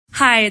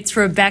Hi, it's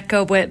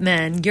Rebecca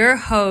Whitman, your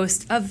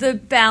host of the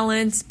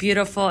Balanced,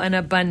 Beautiful, and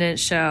Abundant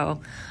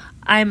Show.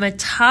 I'm a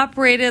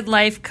top-rated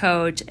life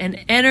coach, an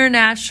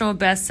international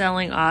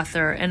best-selling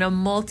author, and a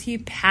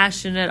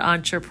multi-passionate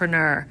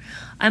entrepreneur.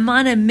 I'm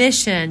on a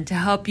mission to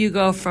help you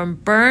go from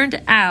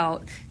burned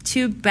out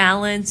to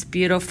balanced,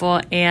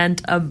 beautiful,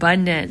 and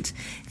abundant.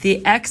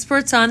 The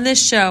experts on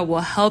this show will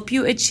help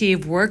you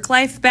achieve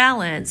work-life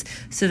balance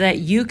so that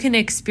you can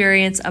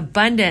experience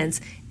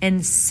abundance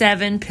in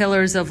 7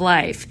 pillars of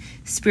life: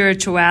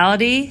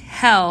 spirituality,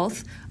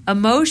 health,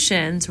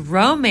 emotions,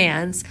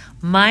 romance,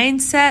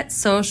 mindset,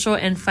 social,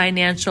 and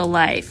financial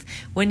life.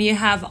 When you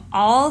have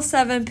all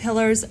 7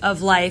 pillars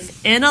of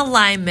life in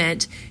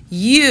alignment,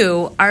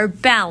 you are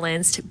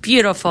balanced,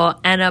 beautiful,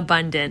 and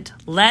abundant.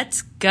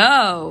 Let's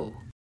go.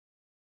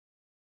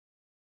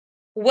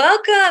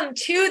 Welcome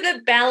to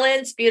the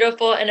Balanced,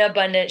 Beautiful, and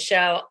Abundant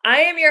Show.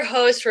 I am your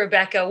host,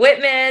 Rebecca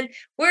Whitman.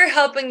 We're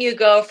helping you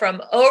go from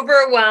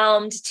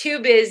overwhelmed, too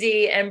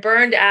busy, and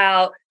burned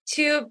out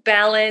to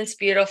balanced,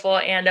 beautiful,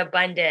 and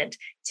abundant.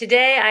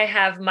 Today, I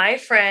have my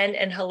friend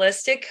and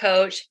holistic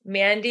coach,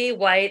 Mandy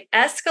White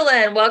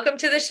Eskelin. Welcome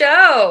to the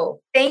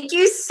show. Thank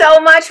you so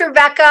much,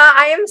 Rebecca.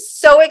 I am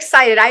so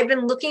excited. I've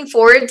been looking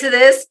forward to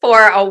this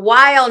for a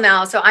while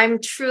now, so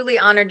I'm truly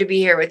honored to be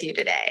here with you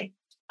today.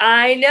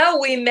 I know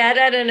we met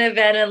at an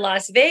event in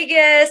Las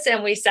Vegas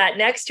and we sat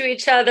next to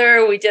each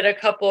other. We did a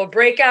couple of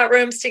breakout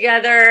rooms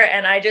together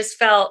and I just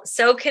felt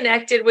so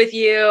connected with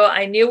you.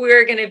 I knew we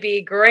were going to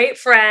be great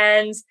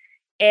friends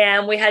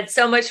and we had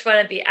so much fun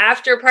at the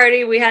after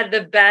party. We had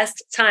the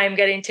best time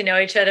getting to know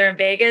each other in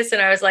Vegas.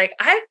 And I was like,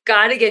 I've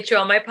got to get you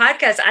on my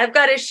podcast. I've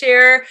got to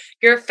share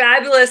your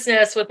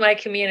fabulousness with my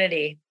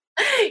community.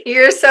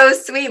 You're so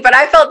sweet, but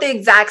I felt the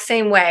exact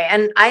same way.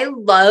 And I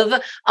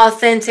love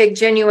authentic,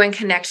 genuine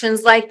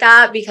connections like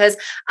that because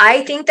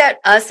I think that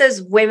us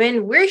as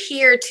women, we're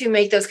here to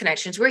make those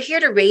connections. We're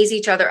here to raise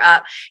each other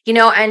up,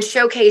 and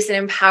showcase and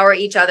empower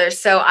each other.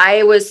 So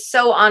I was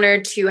so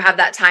honored to have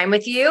that time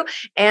with you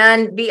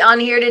and be on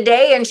here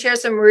today and share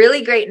some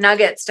really great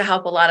nuggets to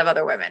help a lot of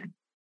other women.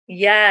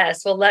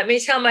 Yes. Well, let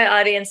me tell my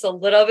audience a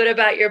little bit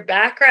about your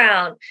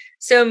background.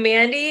 So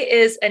Mandy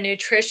is a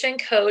nutrition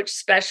coach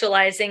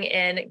specializing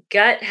in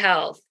gut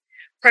health.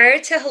 Prior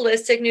to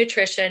holistic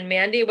nutrition,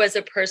 Mandy was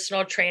a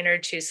personal trainer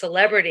to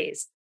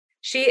celebrities.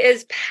 She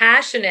is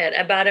passionate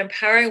about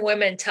empowering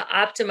women to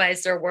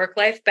optimize their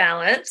work-life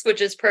balance,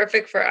 which is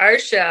perfect for our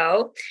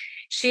show.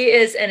 She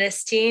is an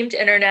esteemed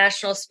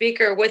international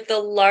speaker with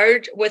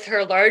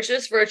her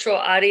largest virtual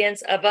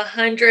audience of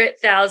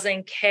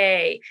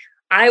 100,000K.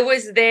 I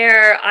was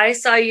there. I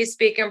saw you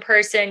speak in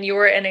person. You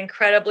were an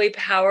incredibly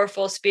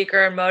powerful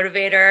speaker and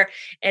motivator.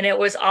 And it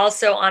was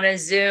also on a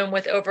Zoom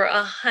with over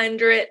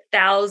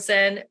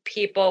 100,000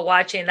 people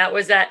watching. That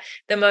was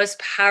the most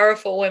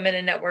powerful women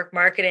in network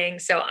marketing.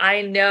 So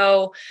I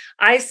know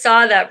I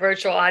saw that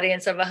virtual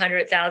audience of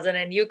 100,000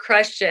 and you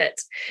crushed it.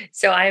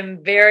 So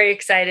I'm very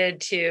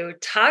excited to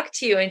talk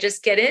to you and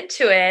just get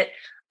into it.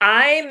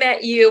 I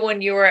met you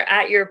when you were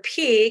at your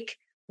peak.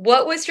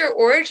 What was your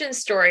origin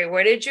story?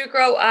 Where did you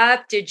grow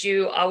up? Did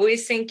you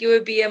always think you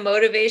would be a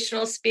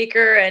motivational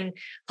speaker and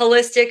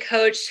holistic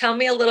coach? Tell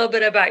me a little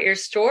bit about your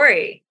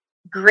story.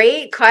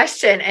 Great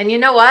question. And you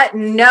know what?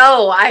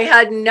 No, I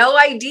had no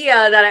idea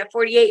that at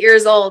 48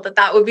 years old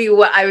that would be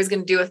what I was going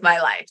to do with my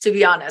life, to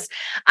be honest.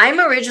 I'm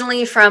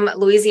originally from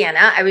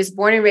Louisiana. I was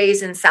born and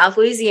raised in South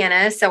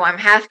Louisiana. So I'm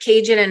half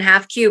Cajun and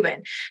half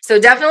Cuban. So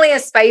definitely a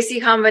spicy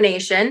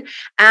combination.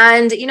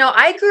 And,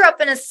 I grew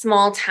up in a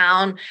small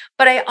town,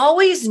 but I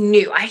always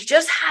knew I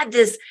just had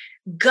this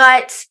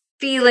gut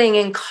feeling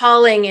and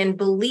calling and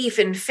belief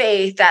and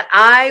faith that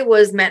I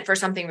was meant for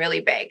something really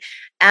big.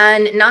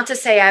 And not to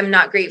say I'm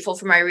not grateful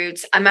for my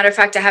roots. As a matter of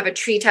fact, I have a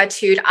tree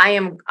tattooed.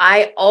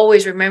 I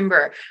always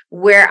remember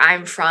where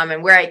I'm from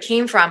and where I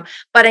came from,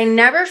 but I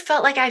never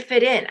felt like I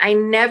fit in. I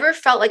never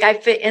felt like I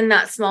fit in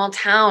that small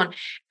town.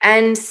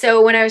 And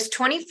so when I was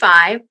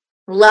 25,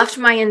 left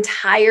my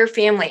entire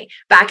family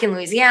back in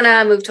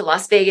Louisiana, moved to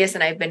Las Vegas,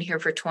 and I've been here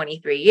for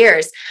 23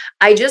 years.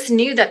 I just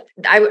knew that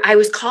I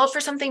was called for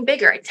something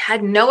bigger. I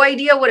had no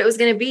idea what it was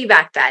going to be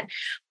back then,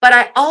 but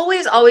I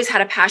always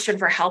had a passion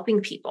for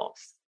helping people.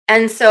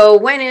 And so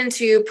went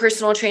into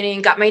personal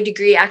training, got my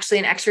degree actually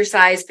in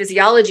exercise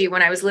physiology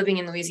when I was living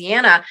in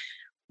Louisiana,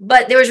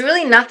 but there was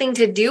really nothing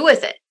to do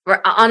with it.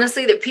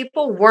 Honestly, that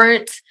people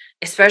weren't,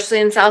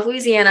 especially in South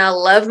Louisiana,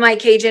 love my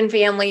Cajun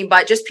family,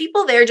 but just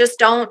people there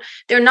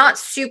they're not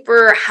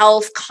super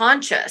health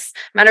conscious.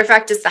 Matter of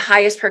fact, it's the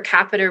highest per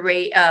capita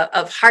rate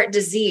of heart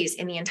disease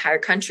in the entire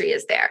country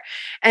is there.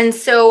 And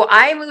so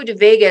I moved to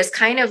Vegas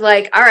kind of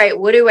like, all right,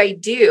 what do I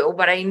do?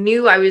 But I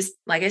knew I was,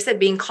 like I said,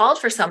 being called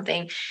for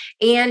something.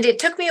 And it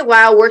took me a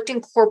while, worked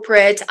in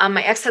corporate.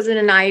 My ex-husband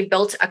and I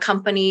built a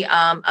company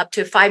up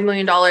to $5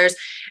 million.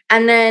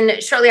 And then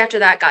shortly after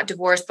that got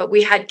divorced, but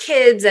we had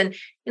kids. And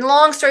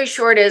long story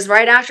short is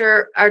right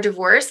after our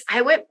divorce,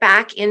 I went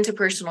back into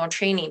personal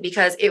training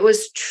because it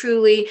was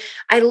truly,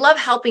 I love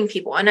helping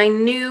people. And I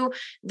knew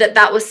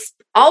that was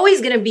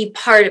always going to be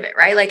part of it,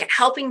 right? Like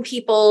helping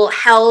people,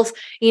 health,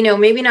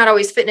 maybe not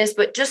always fitness,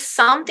 but just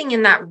something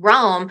in that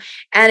realm.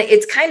 And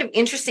it's kind of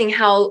interesting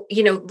how,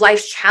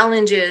 life's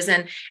challenges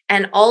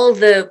and all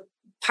the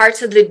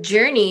parts of the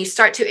journey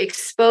start to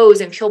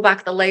expose and peel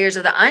back the layers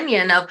of the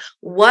onion of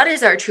what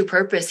is our true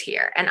purpose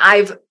here. And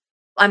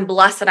I'm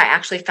blessed that I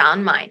actually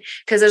found mine,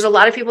 because there's a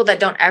lot of people that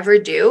don't ever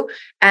do.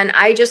 And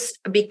I just,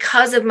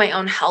 because of my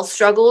own health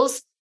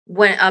struggles,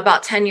 when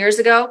about 10 years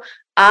ago,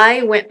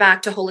 I went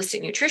back to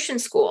holistic nutrition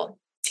school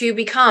to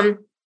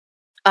become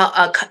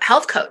a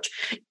health coach.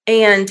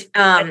 And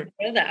I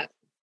know that.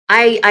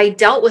 I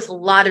dealt with a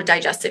lot of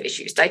digestive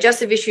issues,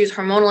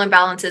 hormonal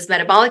imbalances,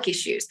 metabolic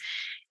issues.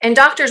 And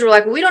doctors were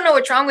like, we don't know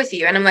what's wrong with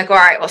you. And I'm like, all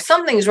right, well,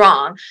 something's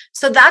wrong.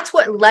 So that's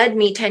what led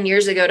me 10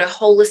 years ago to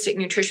holistic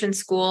nutrition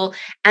school,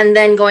 and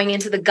then going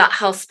into the gut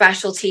health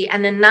specialty.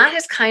 And then that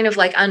has kind of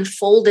like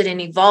unfolded and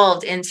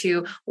evolved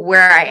into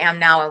where I am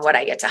now and what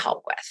I get to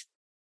help with.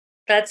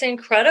 That's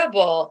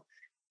incredible.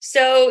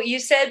 So you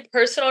said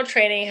personal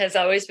training has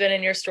always been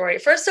in your story.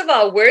 First of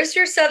all, where's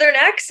your Southern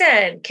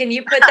accent? Can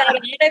you put that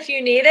in if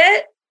you need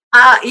it?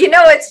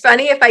 It's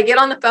funny. If I get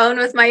on the phone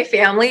with my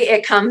family,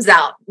 it comes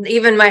out.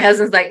 Even my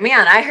husband's like,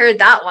 man, I heard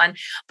that one.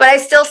 But I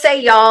still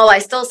say y'all. I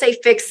still say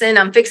fixin'.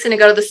 I'm fixing to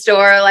go to the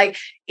store.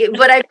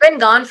 But I've been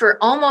gone for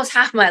almost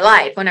half my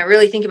life when I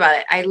really think about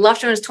it. I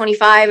left when I was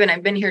 25 and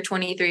I've been here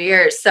 23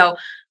 years. So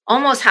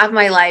almost half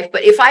my life.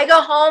 But if I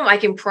go home, I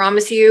can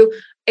promise you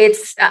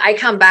I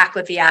come back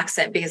with the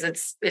accent because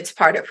it's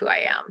part of who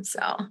I am. So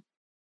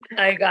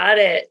I got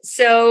it.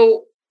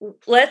 So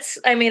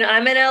I'm in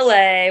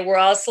LA. We're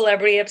all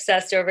celebrity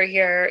obsessed over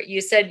here.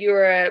 You said you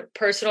were a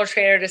personal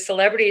trainer to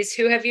celebrities.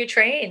 Who have you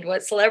trained?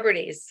 What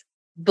celebrities?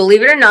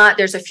 Believe it or not,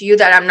 there's a few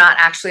that I'm not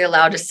actually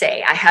allowed to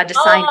say. I had to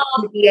sign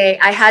NDA.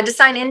 I had to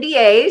sign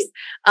NDAs.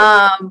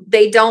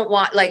 They don't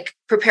want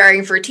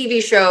preparing for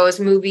TV shows,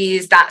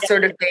 movies, that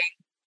sort of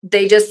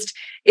thing.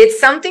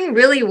 It's something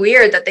really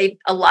weird that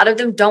a lot of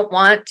them don't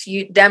want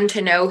them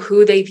to know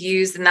who they've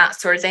used and that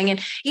sort of thing. And,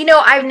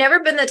 I've never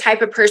been the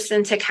type of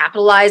person to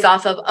capitalize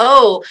off of,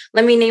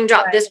 let me name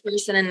drop this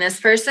person and this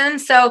person.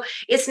 So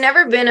it's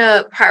never been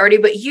a priority,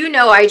 but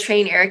I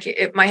train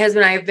Eric, my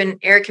husband and I have been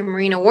Eric and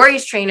Marina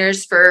Warriors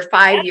trainers for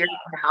 5 years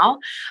now.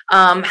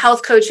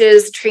 Health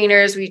coaches,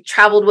 trainers, we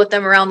traveled with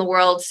them around the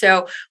world.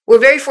 So we're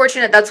very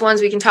fortunate. That's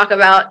ones we can talk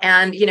about.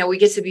 And, we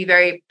get to be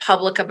very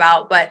public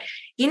about, but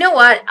you know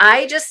what?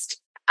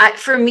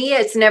 For me,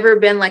 it's never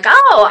been like,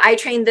 I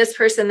trained this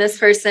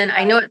person.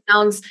 I know it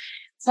sounds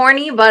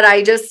corny, but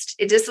it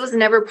just was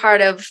never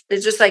part of,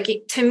 it's just like,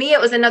 to me,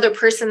 it was another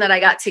person that I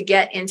got to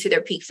get into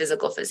their peak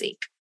physical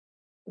physique.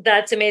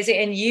 That's amazing.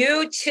 And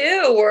you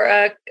too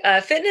were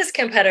a fitness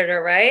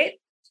competitor, right?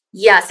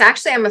 Yes,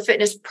 actually, I'm a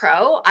fitness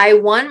pro. I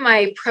won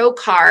my pro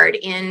card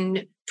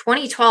in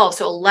 2012,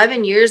 so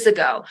 11 years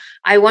ago.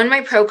 I won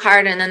my pro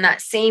card, and then that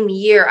same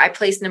year, I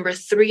placed number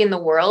 3 in the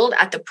world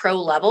at the pro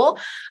level.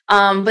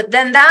 But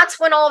then that's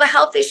when all the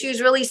health issues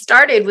really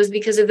started, was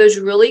because of those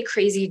really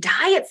crazy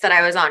diets that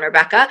I was on,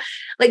 Rebecca.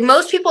 Like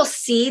most people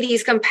see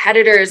these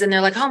competitors and they're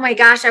like, oh my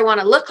gosh, I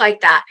want to look like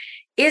that.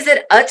 Is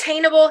it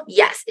attainable?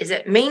 Yes. Is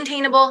it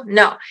maintainable?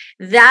 No.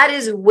 That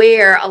is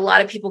where a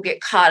lot of people get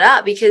caught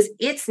up, because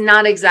it's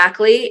not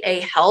exactly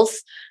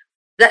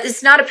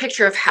it's not a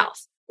picture of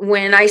health.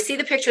 When I see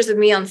the pictures of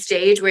me on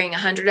stage weighing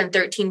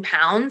 113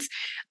 pounds,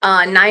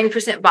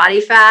 9%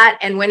 body fat,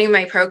 and winning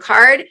my pro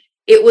card,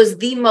 it was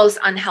the most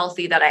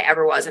unhealthy that I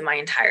ever was in my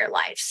entire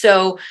life.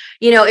 So,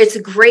 it's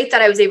great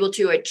that I was able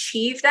to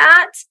achieve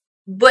that,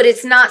 but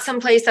it's not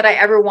someplace that I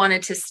ever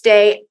wanted to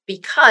stay,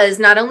 because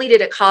not only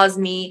did it cause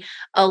me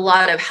a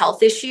lot of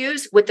health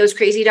issues with those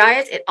crazy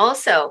diets, it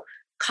also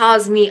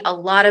caused me a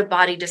lot of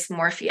body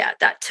dysmorphia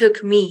that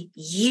took me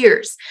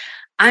years.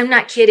 I'm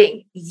not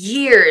kidding,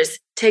 years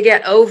to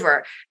get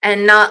over,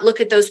 and not look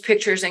at those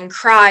pictures and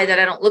cry that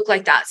I don't look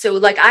like that.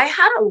 So I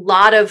had a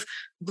lot of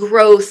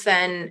growth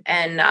and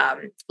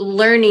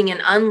learning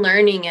and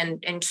unlearning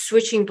and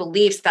switching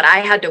beliefs that I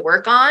had to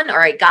work on,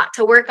 or I got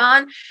to work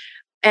on,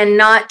 and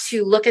not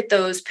to look at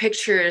those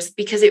pictures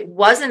because it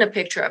wasn't a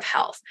picture of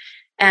health.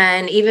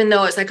 And even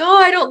though it's like,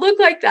 I don't look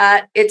like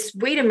that,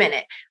 wait a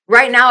minute.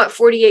 Right now at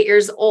 48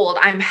 years old,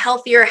 I'm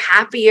healthier,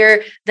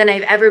 happier than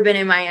I've ever been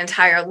in my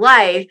entire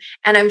life.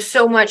 And I'm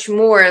so much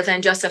more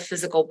than just a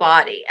physical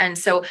body. And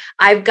so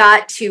I've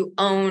got to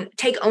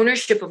take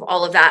ownership of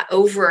all of that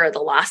over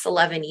the last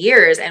 11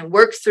 years and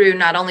work through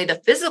not only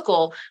the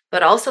physical,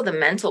 but also the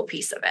mental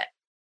piece of it.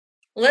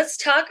 Let's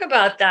talk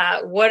about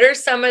that. What are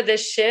some of the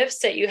shifts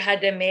that you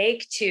had to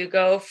make to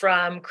go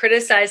from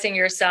criticizing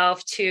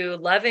yourself to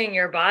loving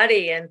your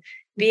body and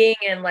being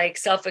in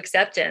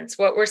self-acceptance?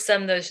 What were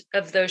some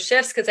of those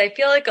shifts? Because I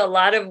feel like a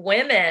lot of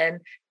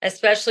women,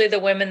 especially the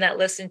women that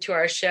listen to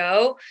our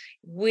show,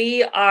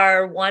 we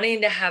are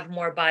wanting to have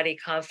more body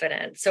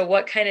confidence. So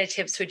what kind of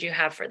tips would you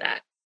have for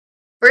that?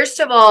 First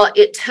of all,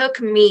 it took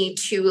me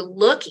to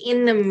look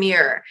in the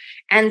mirror.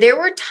 And there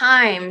were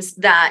times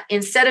that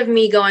instead of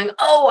me going,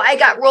 oh, I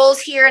got rolls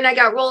here and I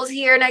got rolls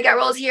here and I got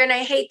rolls here and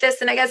I hate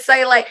this and I got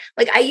cellulite,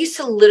 like I used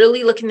to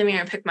literally look in the mirror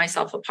and pick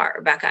myself apart,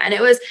 Rebecca. And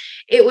it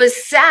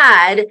was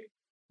sad,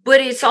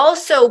 but it's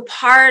also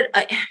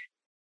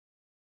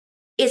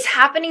it's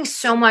happening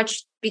so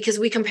much because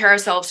we compare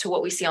ourselves to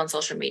what we see on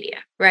social media,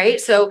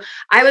 right? So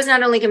I was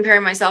not only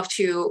comparing myself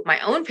to my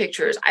own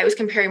pictures, I was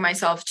comparing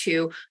myself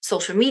to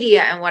social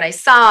media and what I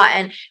saw.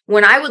 And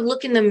when I would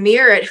look in the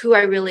mirror at who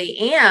I really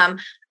am,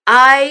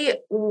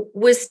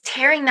 was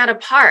tearing that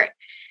apart.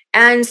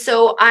 And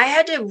so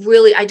I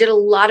did a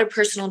lot of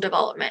personal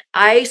development.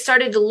 I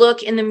started to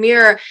look in the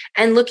mirror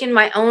and look in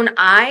my own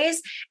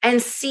eyes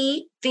and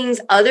see things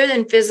other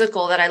than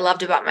physical that I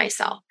loved about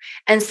myself.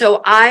 And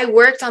so I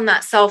worked on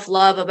that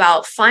self-love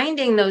about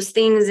finding those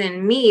things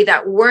in me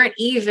that weren't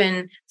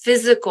even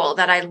physical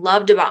that I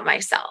loved about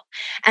myself.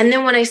 And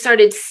then when I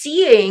started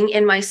seeing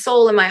in my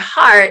soul and my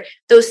heart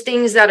those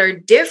things that are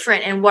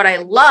different and what I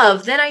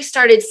love, then I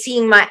started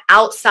seeing my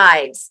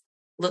outsides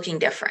looking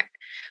different,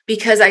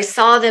 because I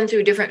saw them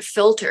through different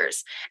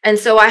filters. And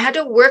so I had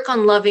to work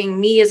on loving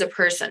me as a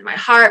person, my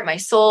heart, my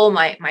soul,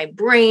 my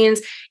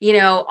brains,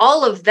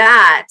 all of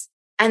that.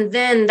 And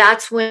then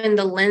that's when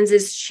the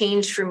lenses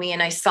changed for me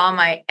and I saw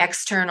my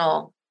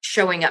external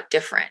showing up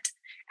different.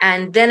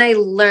 And then I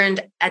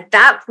learned at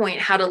that point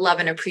how to love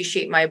and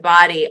appreciate my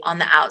body on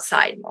the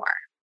outside more.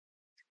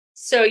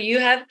 So you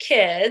have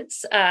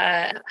kids.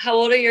 How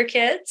old are your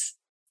kids?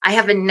 I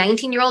have a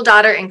 19-year-old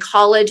daughter in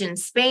college in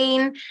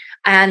Spain.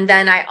 And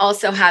then I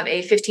also have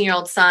a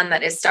 15-year-old son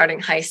that is starting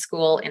high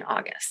school in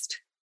August.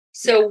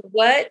 So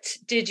what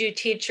did you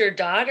teach your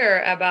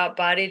daughter about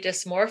body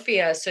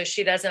dysmorphia so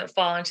she doesn't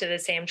fall into the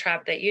same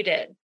trap that you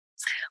did?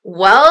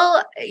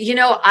 Well,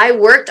 I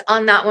worked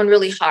on that one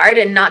really hard,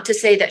 and not to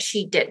say that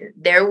she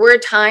didn't. There were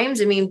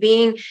times,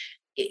 being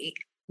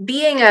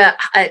a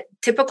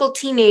typical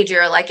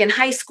teenager, like in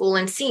high school,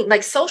 and seeing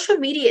like social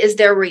media is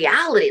their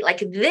reality. Like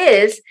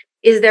this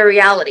is their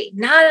reality,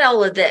 not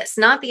all of this,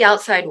 not the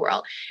outside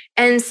world.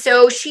 And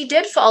so she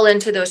did fall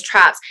into those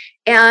traps.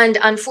 And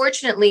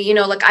unfortunately,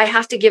 like I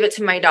have to give it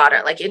to my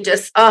daughter. Like it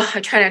just, I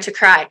try not to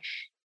cry.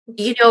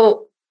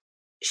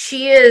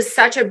 She is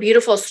such a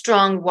beautiful,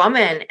 strong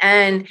woman.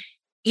 And,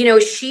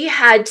 she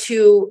had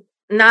to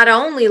not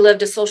only live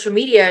to social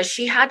media,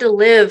 she had to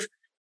live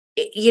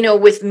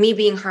with me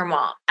being her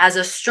mom as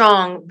a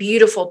strong,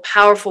 beautiful,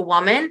 powerful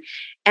woman.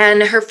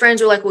 And her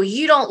friends were like, well,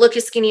 you don't look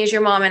as skinny as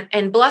your mom.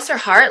 And bless her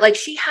heart, like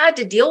she had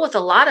to deal with a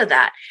lot of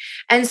that.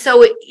 And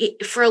so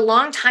for a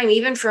long time,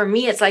 even for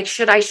me, it's like,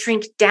 should I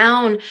shrink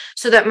down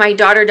so that my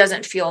daughter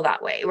doesn't feel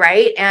that way?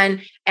 Right.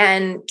 And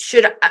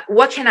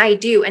what can I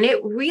do? And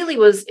it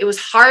was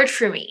hard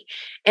for me.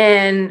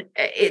 And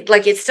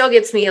it still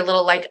gets me a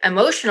little like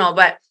emotional,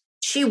 but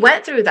she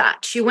went through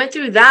that. She went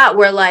through that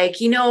where like,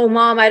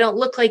 mom, I don't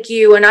look like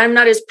you and I'm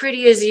not as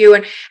pretty as you.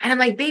 And I'm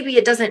like, baby,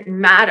 it doesn't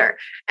matter.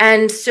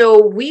 And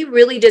so we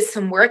really did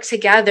some work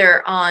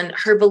together on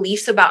her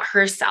beliefs about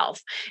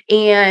herself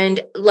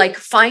and like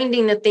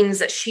finding the things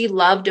that she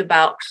loved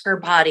about her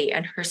body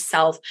and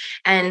herself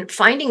and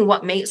finding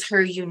what makes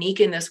her unique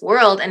in this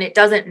world. And it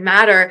doesn't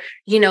matter,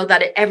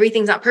 that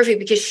everything's not perfect,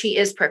 because she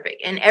is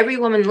perfect. And every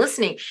woman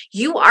listening,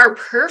 you are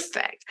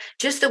perfect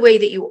just the way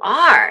that you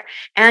are.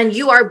 And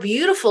you are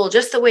beautiful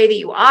just the way that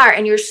you are.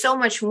 And you're so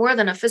much more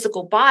than a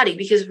physical body,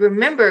 because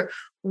remember,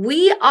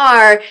 we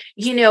are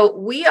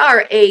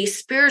a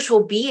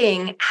spiritual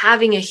being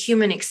having a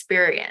human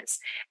experience.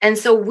 And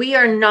so we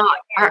are not,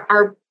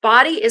 our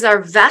body is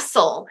our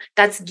vessel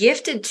that's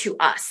gifted to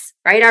us,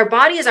 right? Our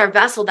body is our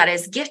vessel that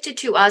is gifted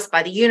to us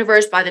by the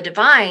universe, by the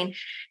divine,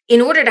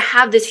 in order to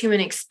have this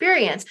human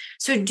experience.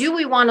 So do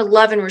we want to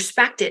love and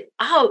respect it?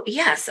 Oh,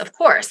 yes, of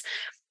course.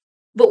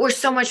 But we're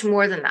so much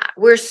more than that.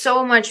 We're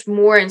so much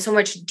more and so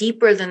much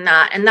deeper than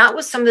that. And that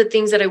was some of the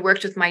things that I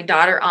worked with my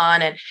daughter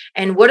on.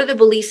 And what are the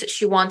beliefs that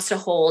she wants to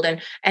hold?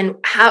 And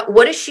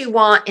what does she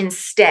want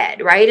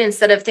instead, right?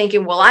 Instead of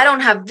thinking, well, I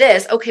don't have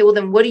this. Okay, well,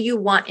 then what do you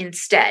want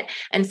instead?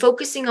 And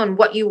focusing on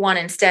what you want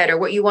instead, or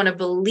what you want to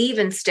believe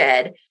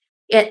instead.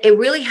 It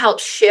really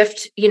helps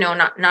shift,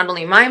 not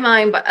only my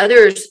mind, but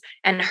others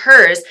and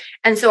hers.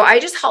 And so I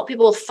just help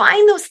people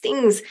find those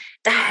things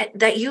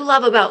that you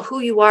love about who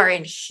you are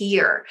in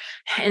here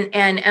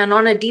and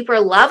on a deeper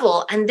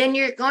level. And then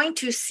you're going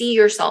to see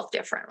yourself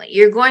differently.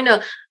 You're going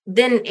to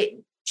then,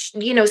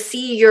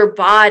 see your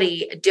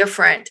body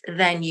different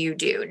than you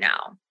do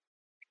now.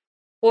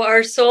 Well,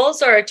 our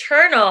souls are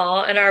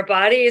eternal and our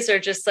bodies are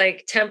just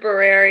like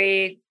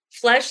temporary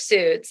flesh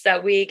suits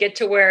that we get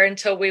to wear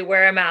until we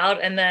wear them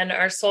out, and then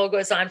our soul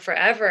goes on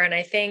forever. And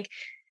I think,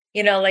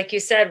 like you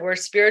said, we're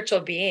spiritual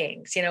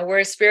beings.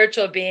 We're a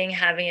spiritual being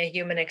having a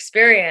human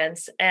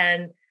experience,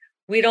 and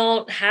we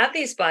don't have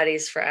these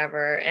bodies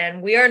forever,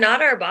 and we are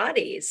not our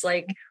bodies.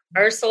 Like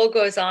our soul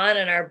goes on,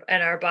 and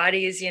our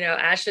bodies,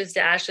 ashes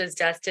to ashes,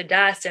 dust to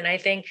dust. And I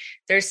think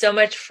there's so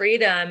much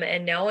freedom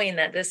in knowing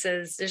that this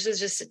is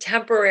just a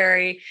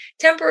temporary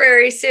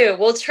suit.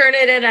 We'll turn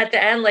it in at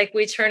the end like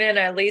we turn in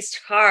a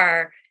leased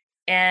car,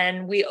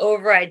 and we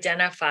over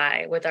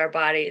identify with our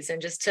bodies.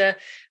 And just to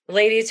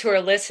ladies who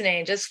are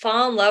listening, just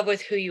fall in love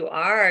with who you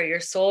are,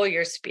 your soul,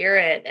 your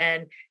spirit,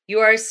 and you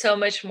are so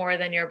much more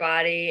than your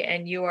body,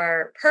 and you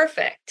are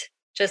perfect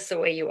just the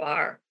way you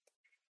are.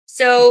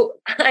 So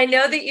I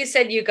know that you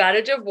said you got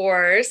a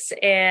divorce,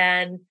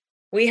 and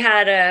we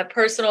had a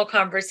personal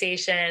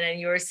conversation, and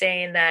you were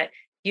saying that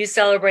you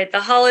celebrate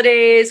the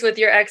holidays with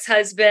your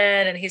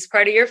ex-husband, and he's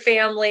part of your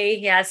family.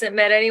 He hasn't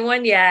met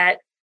anyone yet.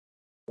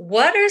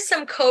 What are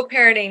some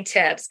co-parenting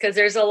tips? Because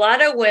there's a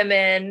lot of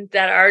women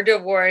that are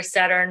divorced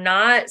that are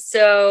not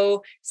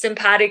so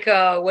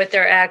simpatico with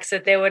their ex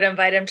that they would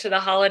invite him to the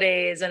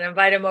holidays and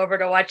invite him over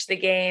to watch the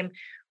game.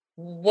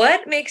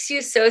 What makes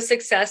you so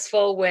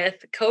successful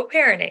with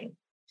co-parenting?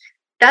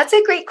 That's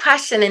a great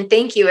question. And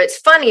thank you. It's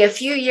funny. A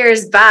few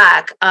years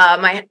back,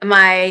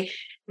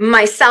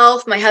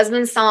 myself, my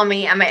husband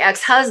Sami, and my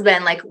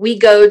ex-husband, we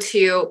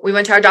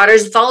went to our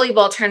daughter's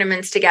volleyball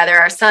tournaments together,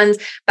 our son's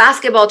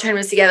basketball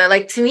tournaments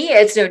together. To me,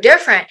 it's no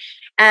different.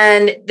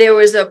 And there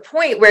was a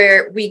point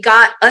where we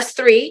got us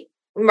three,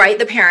 right?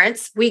 The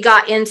parents, we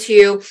got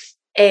into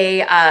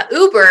a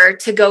Uber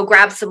to go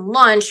grab some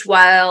lunch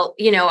while,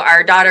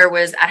 our daughter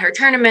was at her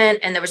tournament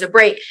and there was a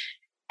break.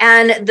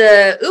 And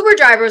the Uber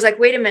driver was like,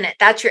 wait a minute,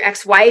 that's your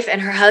ex-wife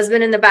and her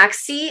husband in the back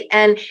seat.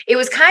 And it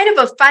was kind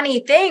of a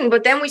funny thing.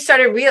 But then we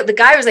started the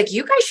guy was like,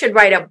 you guys should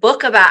write a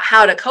book about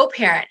how to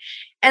co-parent.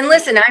 And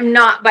listen, I'm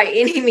not by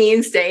any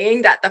means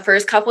saying that the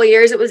first couple of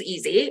years it was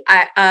easy.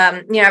 I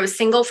was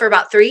single for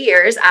about 3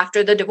 years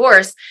after the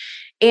divorce,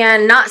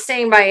 and not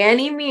saying by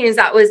any means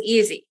that was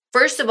easy.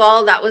 First of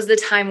all, that was the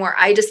time where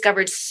I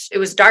discovered it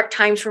was dark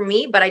times for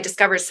me, but I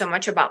discovered so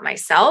much about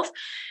myself.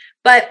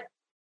 But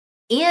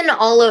in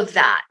all of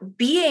that,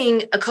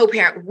 being a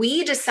co-parent,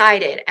 we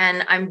decided,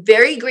 and I'm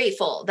very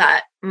grateful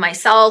that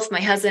myself,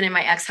 my husband, and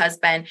my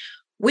ex-husband,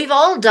 we've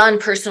all done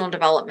personal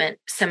development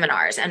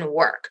seminars and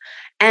work.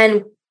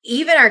 And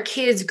even our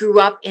kids grew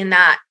up in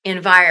that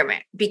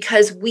environment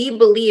because we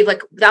believe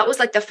that was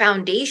the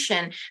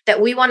foundation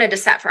that we wanted to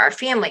set for our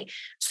family.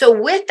 So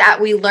with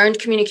that, we learned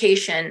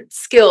communication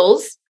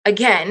skills.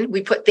 Again,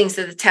 we put things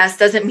to the test.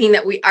 Doesn't mean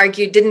that we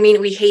argued, didn't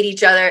mean we hate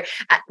each other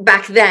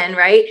back then,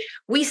 right?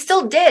 We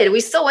still did. We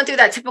still went through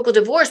that typical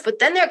divorce, but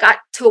then there got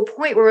to a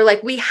point where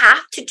we're we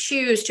have to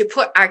choose to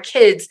put our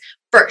kids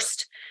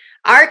first.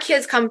 Our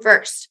kids come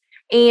first.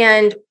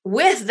 And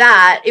with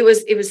that, it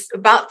was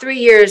about 3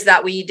 years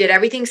that we did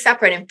everything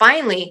separate. And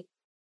finally,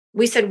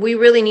 we said, we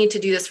really need to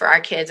do this for our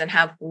kids and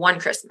have one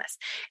Christmas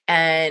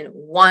and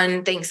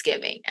one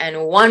Thanksgiving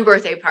and one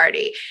birthday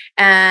party.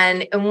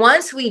 And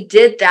once we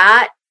did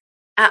that,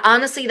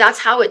 honestly, that's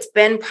how it's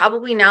been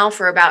probably now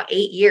for about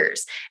 8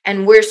 years.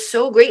 And we're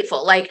so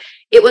grateful.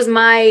 It was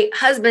my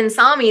husband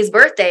Sami's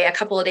birthday a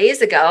couple of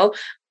days ago.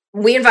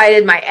 We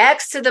invited my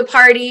ex to the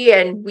party,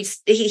 and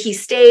he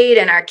stayed,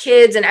 and our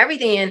kids and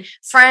everything, and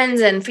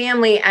friends and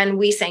family, and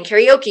we sang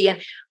karaoke.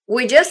 And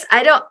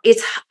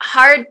it's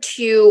hard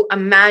to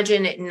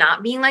imagine it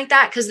not being like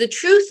that, because the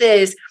truth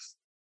is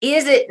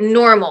it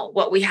normal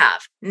what we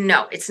have?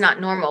 No, it's not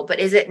normal.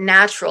 But is it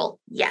natural?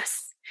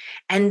 Yes.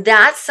 And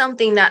that's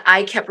something that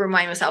I kept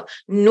reminding myself.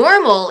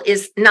 Normal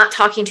is not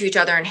talking to each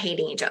other and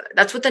hating each other.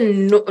 That's what the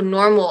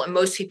normal and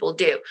most people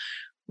do.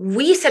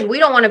 We said we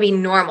don't want to be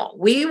normal.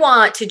 We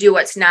want to do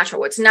what's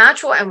natural. What's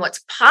natural and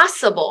what's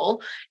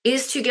possible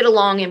is to get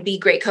along and be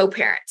great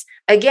co-parents.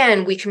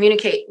 Again, we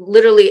communicate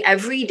literally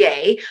every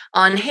day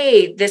on,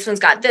 hey, this one's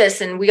got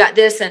this and we got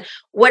this, and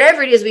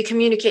whatever it is, we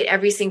communicate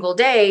every single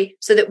day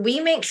so that we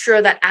make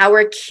sure that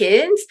our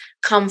kids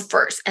come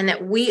first and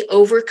that we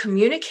over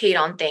communicate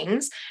on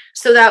things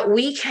so that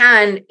we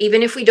can,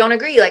 even if we don't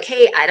agree,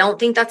 hey, I don't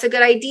think that's a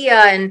good idea.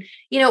 And,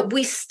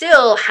 we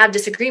still have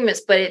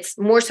disagreements, but it's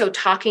more so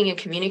talking and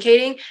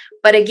communicating.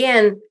 But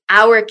again,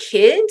 our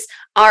kids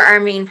are our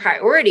main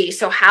priority.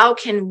 So how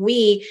can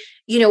we,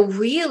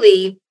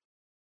 really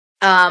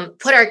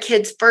put our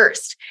kids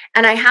first?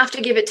 And I have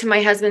to give it to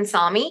my husband,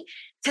 Sami,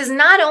 because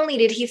not only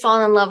did he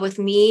fall in love with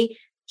me,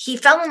 he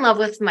fell in love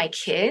with my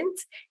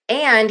kids,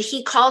 and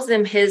he calls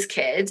them his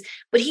kids,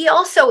 but he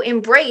also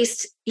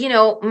embraced,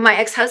 my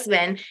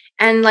ex-husband,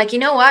 and you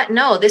know what?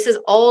 No, this is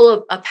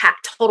all a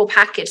total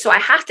package. So I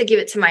have to give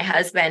it to my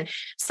husband,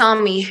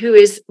 Sami, who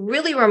is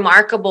really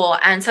remarkable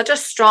and such a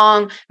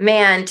strong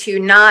man to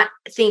not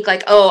think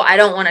oh, I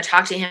don't want to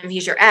talk to him,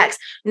 he's your ex.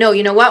 No,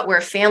 you know what? We're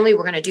a family.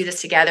 We're going to do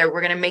this together.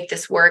 We're going to make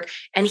this work.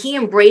 And he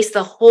embraced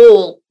the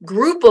whole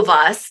group of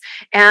us.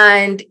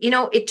 And,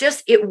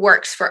 it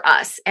works for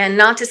us. And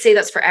not to say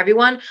that's for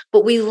everyone,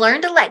 but we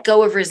learn to let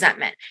go of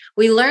resentment.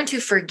 We learn to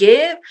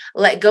forgive,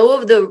 let go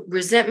of the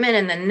resentment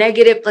and the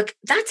negative.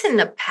 That's in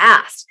the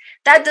past.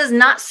 That does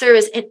not serve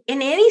us in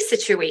any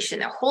situation.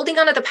 They're holding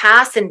on to the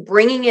past and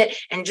bringing it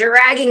and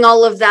dragging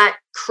all of that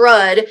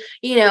crud,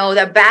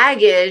 the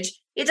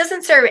baggage it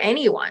doesn't serve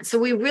anyone. So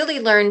we really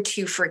learn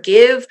to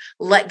forgive,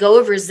 let go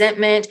of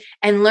resentment,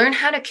 and learn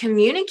how to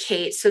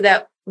communicate so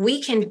that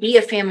we can be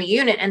a family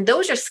unit. And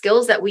those are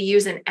skills that we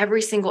use in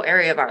every single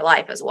area of our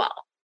life as well.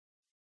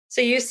 So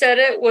you said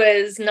it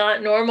was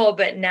not normal,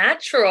 but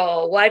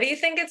natural. Why do you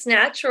think it's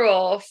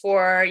natural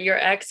for your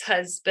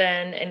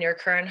ex-husband and your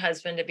current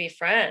husband to be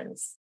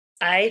friends?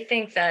 I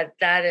think that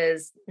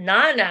is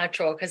not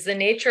natural, because the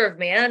nature of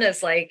man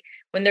is like,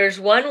 when there's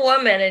one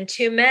woman and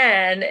two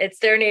men, it's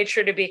their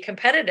nature to be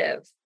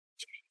competitive.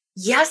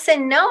 Yes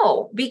and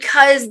no,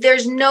 because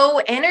there's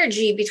no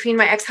energy between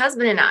my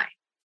ex-husband and I.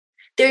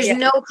 There's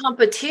no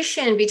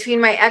competition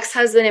between my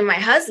ex-husband and my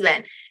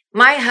husband.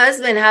 My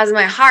husband has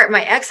my heart.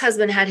 My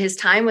ex-husband had his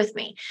time with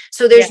me.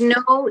 So there's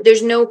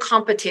no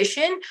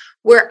competition.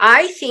 Where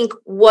I think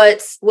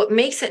what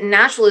makes it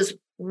natural is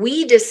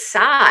we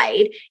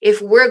decide if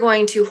we're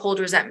going to hold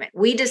resentment.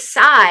 We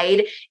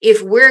decide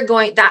if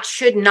that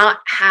should not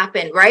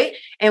happen, right?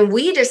 And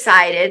we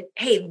decided,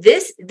 hey,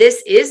 this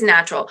is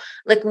natural.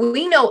 Like,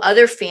 we know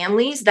other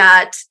families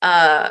that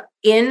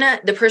in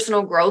the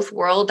personal growth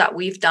world that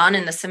we've done,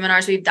 in the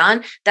seminars we've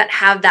done, that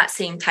have that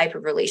same type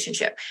of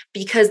relationship,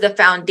 because the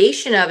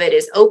foundation of it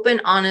is open,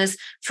 honest,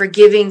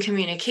 forgiving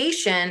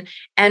communication.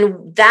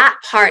 And that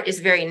part is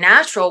very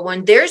natural.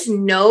 When there's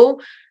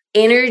no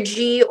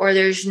energy or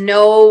there's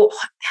no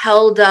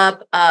held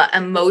up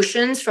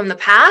emotions from the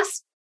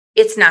past,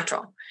 it's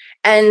natural.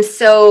 And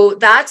so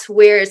that's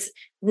where it's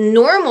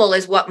normal,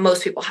 is what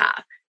most people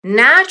have.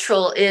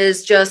 Natural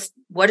is just,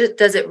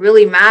 does it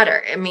really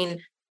matter? I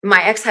mean,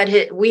 my ex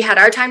we had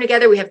our time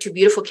together. We have two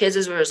beautiful kids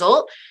as a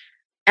result.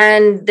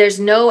 And there's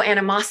no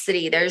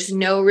animosity. There's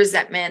no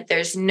resentment.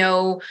 There's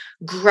no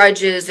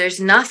grudges. There's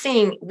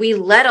nothing. We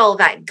let all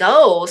that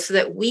go so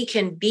that we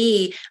can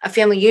be a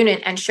family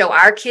unit and show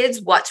our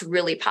kids what's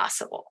really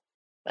possible.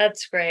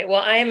 That's great.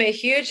 Well, I am a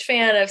huge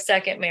fan of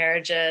second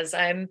marriages.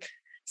 I'm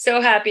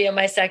so happy in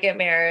my second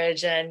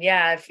marriage. And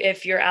yeah,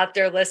 if you're out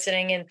there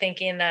listening and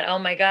thinking that, oh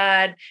my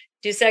God,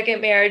 do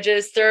second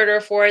marriages, third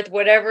or fourth,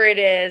 whatever it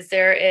is,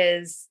 there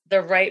is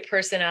the right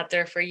person out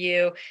there for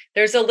you.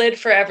 There's a lid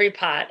for every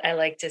pot, I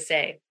like to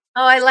say.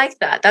 Oh, I like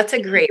that. That's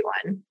a great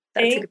one.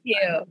 Thank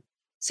you.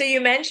 So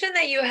you mentioned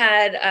that you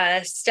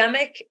had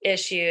stomach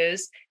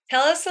issues.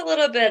 Tell us a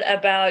little bit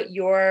about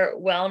your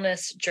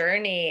wellness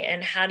journey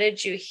and how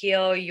did you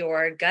heal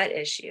your gut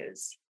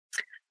issues?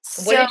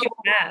 What did you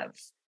have?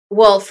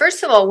 Well,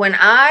 first of all, when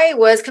I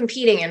was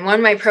competing and won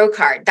my pro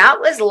card,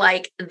 that was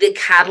like the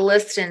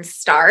catalyst and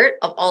start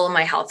of all of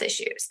my health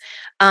issues.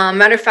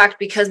 Matter of fact,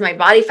 because my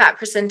body fat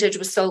percentage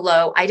was so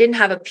low, I didn't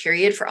have a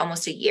period for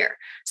almost a year.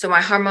 So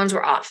my hormones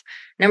were off.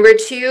 Number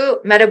two,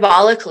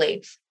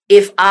 metabolically,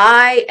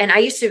 I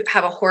used to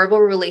have a horrible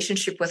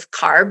relationship with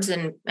carbs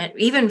and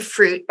even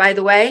fruit, by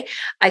the way.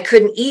 I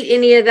couldn't eat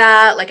any of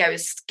that. Like, I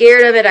was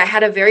scared of it. I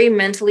had a very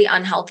mentally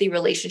unhealthy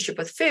relationship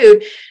with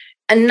food.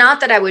 And not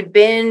that I would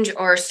binge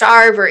or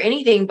starve or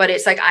anything, but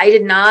it's like, I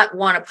did not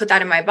want to put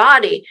that in my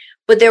body.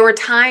 But there were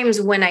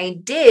times when I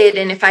did.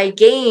 And if I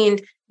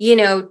gained,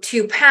 2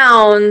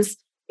 pounds,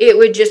 it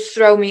would just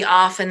throw me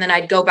off. And then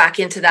I'd go back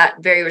into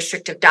that very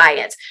restrictive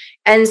diet.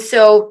 And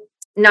so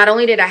not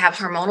only did I have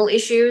hormonal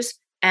issues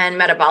and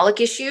metabolic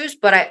issues,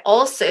 but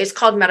it's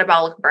called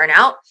metabolic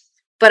burnout.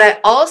 But I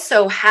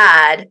also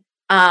had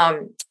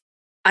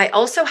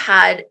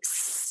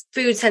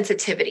food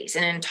sensitivities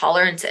and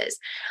intolerances.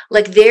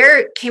 Like,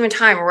 there came a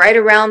time right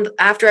around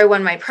after I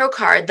won my pro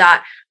card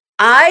that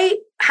I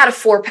had a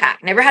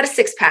 4-pack. Never had a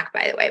 6-pack,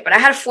 by the way, but I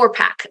had a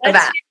 4-pack of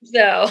that.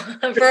 So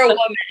for a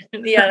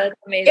woman, yeah, that's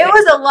amazing. It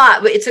was a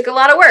lot, but it took a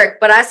lot of work.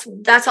 But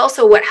that's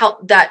also what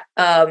helped. That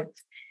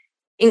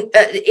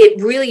it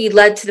really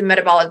led to the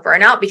metabolic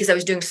burnout, because I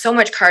was doing so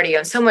much cardio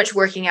and so much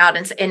working out,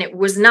 and it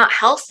was not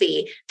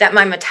healthy. That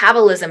my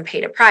metabolism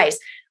paid a price.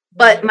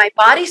 But my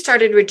body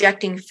started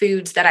rejecting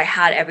foods that I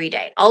had every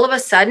day. All of a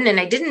sudden, and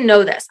I didn't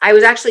know this, I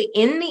was actually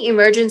in the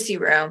emergency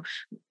room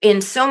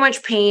in so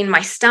much pain.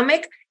 My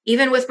stomach,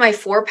 even with my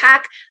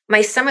 4-pack,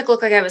 my stomach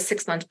looked like I was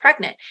 6 months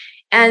pregnant.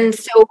 And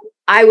so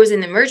I was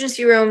in the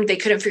emergency room. They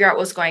couldn't figure out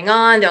what was going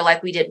on. They're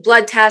like, we did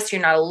blood tests.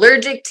 You're not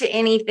allergic to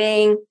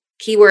anything.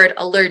 Keyword,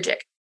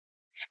 allergic.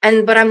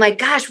 But I'm like,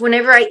 gosh,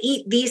 whenever I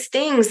eat these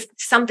things,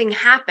 something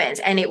happens.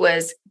 And it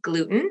was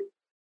gluten.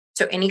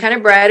 So any kind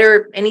of bread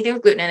or anything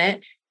with gluten in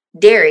it.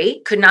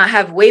 Dairy, could not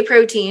have whey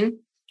protein,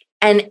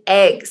 and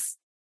eggs,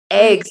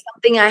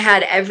 something I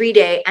had every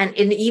day. And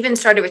it even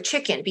started with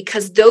chicken,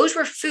 because those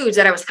were foods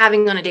that I was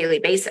having on a daily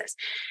basis.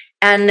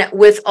 And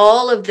with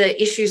all of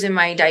the issues in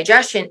my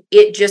digestion,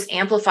 it just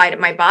amplified it.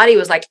 My body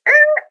was like,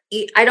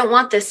 I don't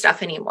want this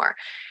stuff anymore.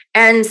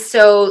 And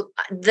so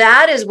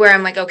that is where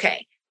I'm like,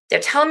 okay,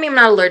 they're telling me I'm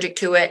not allergic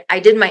to it. I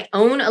did my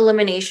own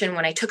elimination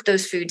when I took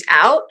those foods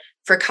out.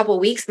 For a couple of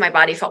weeks, my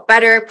body felt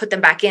better, put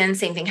them back in,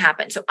 same thing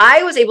happened. So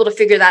I was able to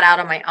figure that out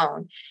on my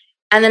own.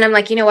 And then I'm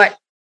like, you know what?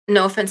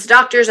 No offense to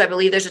doctors. I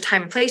believe there's a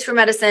time and place for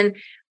medicine.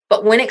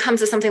 But when it comes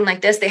to something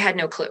like this, they had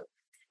no clue.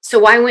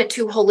 So I went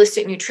to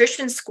holistic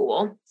nutrition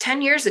school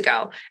 10 years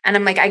ago. And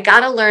I'm like, I got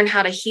to learn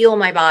how to heal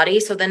my body.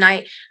 So then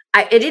I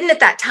I didn't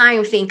at that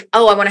time think,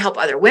 oh, I want to help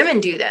other women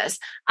do this.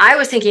 I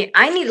was thinking,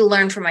 I need to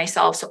learn for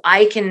myself so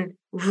I can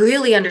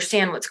really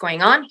understand what's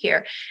going on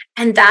here.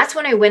 And that's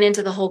when I went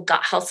into the whole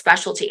gut health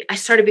specialty. I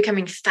started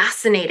becoming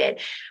fascinated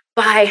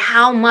by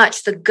how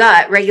much the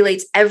gut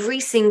regulates every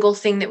single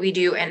thing that we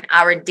do in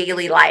our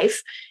daily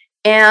life.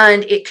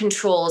 And it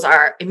controls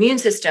our immune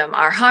system,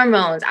 our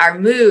hormones, our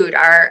mood,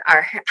 our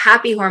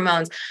happy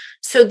hormones.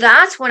 So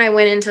that's when I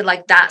went into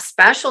like that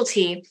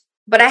specialty,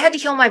 but I had to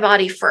heal my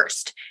body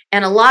first.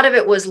 And a lot of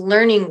it was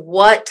learning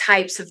what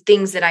types of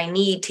things that I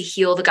need to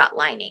heal the gut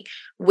lining,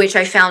 which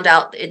I found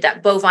out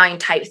that bovine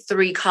type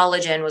 3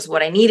 collagen was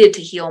what I needed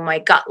to heal my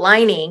gut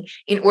lining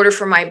in order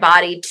for my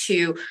body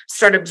to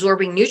start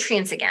absorbing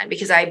nutrients again,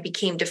 because I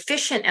became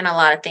deficient in a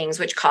lot of things,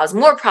 which caused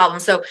more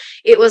problems. So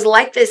it was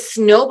like this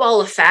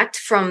snowball effect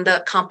from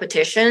the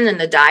competition and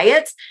the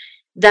diets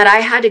that I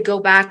had to go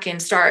back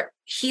and start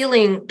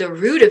healing the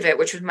root of it,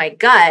 which was my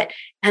gut.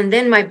 And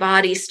then my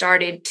body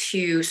started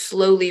to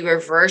slowly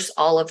reverse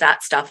all of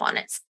that stuff on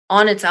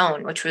its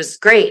own, which was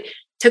great.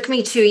 Took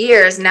me 2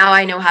 years. Now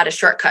I know how to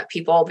shortcut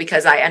people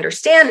because I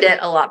understand it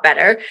a lot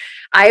better.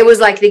 I was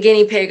like the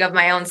guinea pig of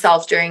my own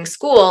self during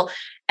school.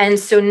 And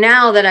so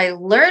now that I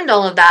learned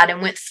all of that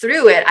and went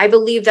through it, I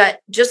believe that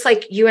just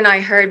like you and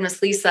I heard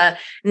Miss Lisa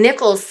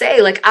Nichols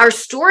say, like our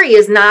story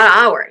is not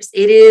ours.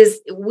 It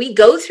is, we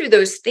go through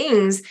those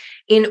things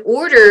in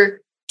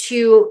order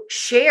to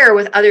share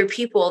with other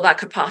people that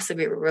could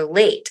possibly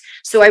relate.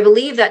 So I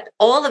believe that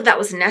all of that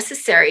was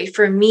necessary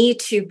for me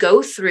to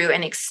go through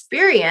and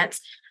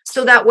experience,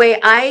 so that way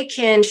I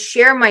can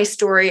share my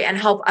story and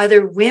help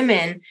other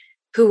women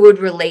who would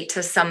relate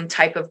to some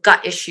type of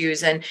gut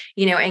issues and,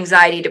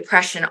 anxiety,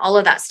 depression, all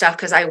of that stuff,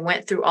 because I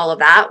went through all of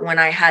that when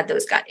I had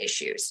those gut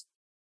issues.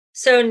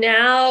 So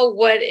now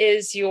what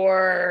is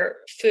your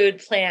food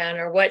plan,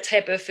 or what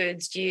type of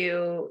foods do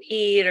you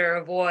eat or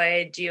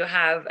avoid? Do you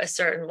have a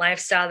certain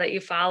lifestyle that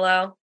you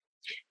follow?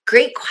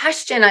 Great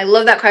question. I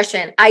love that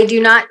question. I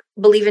do not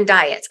believe in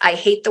diets. I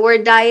hate the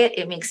word diet.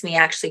 It makes me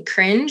actually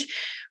cringe,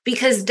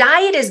 because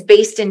diet is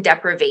based in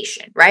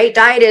deprivation, right?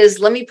 Diet is,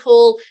 let me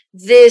pull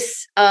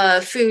this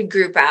food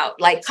group out,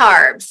 like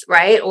carbs,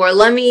 right? Or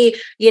let me,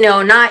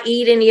 not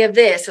eat any of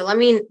this, or let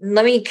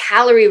me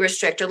calorie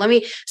restrict, or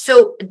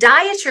so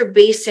diets are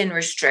based in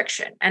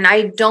restriction. And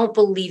I don't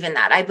believe in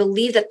that. I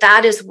believe that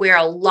that is where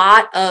a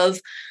lot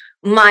of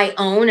my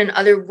own and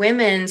other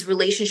women's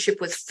relationship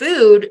with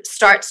food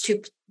starts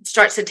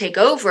to take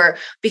over,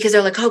 because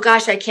they're like, oh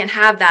gosh, I can't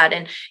have that.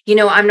 And,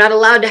 I'm not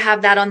allowed to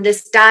have that on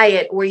this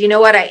diet. Or, you know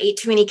what, I ate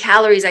too many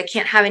calories, I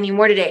can't have any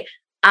more today.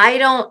 I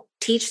don't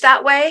teach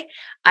that way.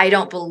 I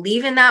don't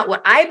believe in that.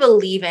 What I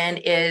believe in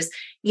is,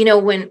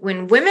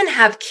 when women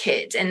have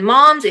kids, and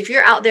moms, if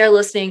you're out there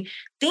listening,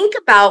 think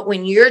about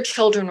when your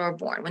children were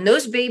born, when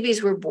those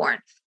babies were born,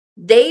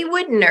 they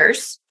would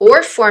nurse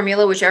or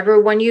formula, whichever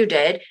one you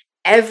did,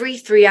 every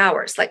 3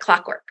 hours, like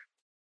clockwork.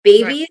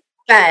 Babies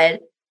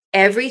fed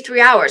every 3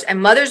 hours,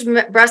 and mother's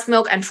breast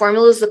milk and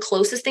formula is the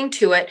closest thing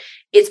to it.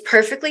 It's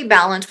perfectly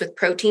balanced with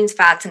proteins,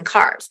 fats, and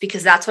carbs,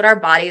 because that's what our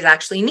bodies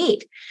actually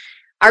need.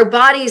 Our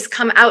bodies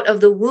come out of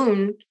the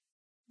womb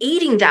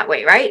eating that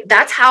way, right?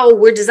 That's how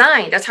we're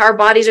designed. That's how our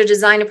bodies are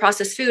designed to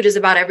process food, is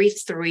about every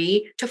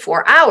 3 to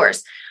 4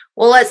 hours.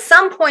 Well, at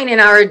some point in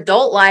our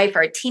adult life,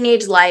 our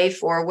teenage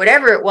life, or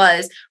whatever it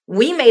was,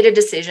 we made a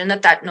decision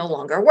that no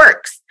longer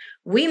works.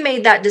 We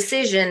made that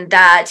decision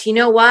that, you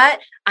know what,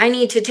 I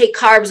need to take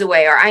carbs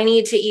away, or I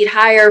need to eat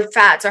higher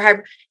fats or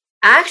higher.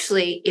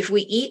 Actually, if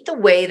we eat the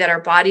way that our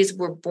bodies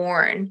were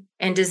born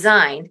and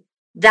designed,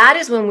 that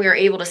is when we are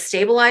able to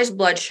stabilize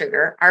blood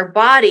sugar. Our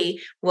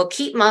body will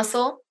keep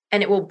muscle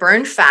and it will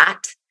burn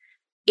fat.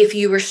 If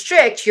you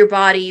restrict, your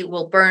body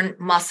will burn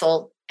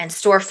muscle and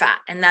store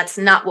fat. And that's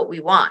not what we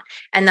want.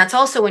 And that's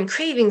also when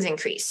cravings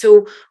increase.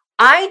 So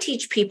I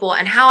teach people,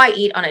 and how I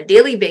eat on a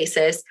daily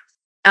basis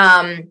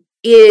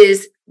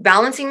is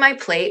balancing my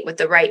plate with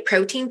the right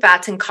protein,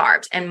 fats, and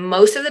carbs. And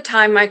most of the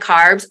time, my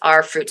carbs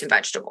are fruits and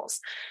vegetables.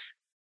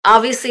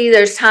 Obviously,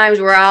 there's times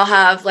where I'll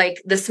have,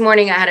 like this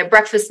morning, I had a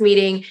breakfast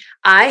meeting.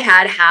 I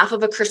had half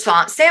of a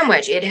croissant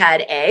sandwich. It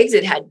had eggs,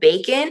 it had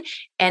bacon,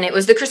 and it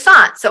was the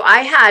croissant. So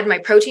I had my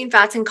protein,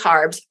 fats, and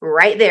carbs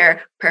right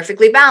there,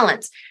 perfectly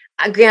balanced.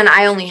 Again,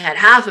 I only had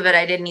half of it.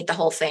 I didn't eat the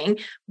whole thing,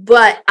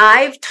 but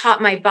I've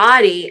taught my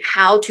body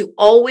how to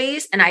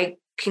always, and I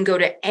can go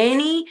to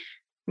any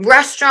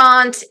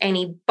restaurant,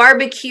 any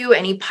barbecue,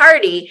 any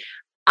party,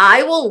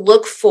 I will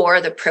look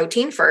for the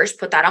protein first,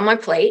 put that on my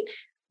plate.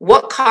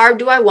 What carb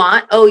do I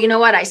want? Oh, you know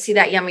what? I see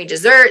that yummy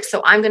dessert.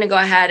 So I'm going to go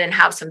ahead and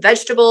have some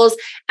vegetables,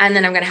 and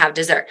then I'm going to have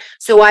dessert.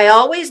 So I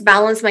always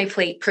balance my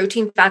plate,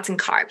 protein, fats, and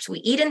carbs. We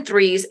eat in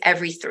threes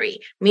every 3,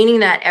 meaning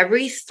that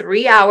every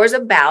 3 hours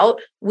about,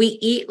 we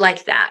eat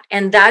like that.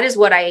 And that is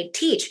what I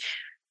teach.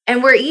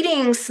 And we're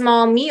eating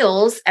small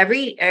meals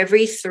every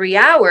 3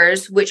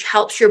 hours, which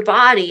helps your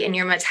body and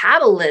your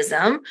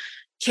metabolism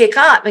kick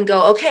up and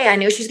go, okay, I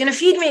know she's going to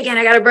feed me again.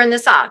 I got to burn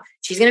this off.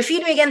 She's going to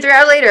feed me again 3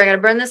 hours later. I got to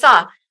burn this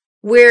off.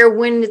 Where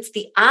when it's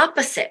the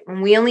opposite,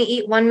 when we only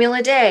eat 1 meal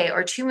a day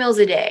or 2 meals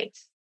a day,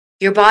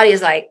 your body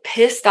is like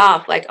pissed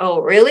off, like, oh,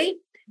 really?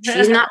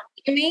 She's not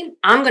feeding me.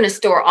 I'm going to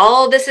store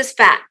all this as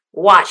fat.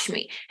 Watch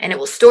me. And it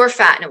will store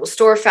fat and it will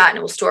store fat and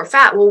it will store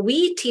fat. Well,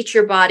 we teach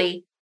your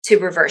body to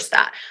reverse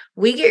that.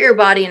 We get your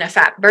body in a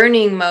fat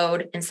burning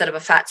mode instead of a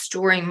fat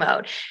storing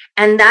mode.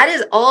 And that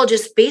is all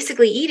just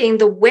basically eating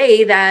the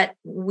way that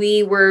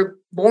we were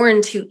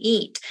born to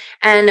eat.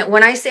 And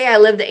when I say I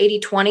live the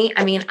 80-20,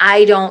 I mean,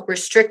 I don't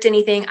restrict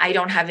anything. I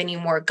don't have any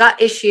more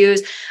gut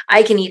issues.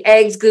 I can eat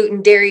eggs,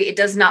 gluten, dairy. It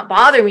does not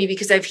bother me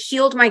because I've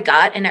healed my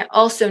gut. And I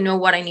also know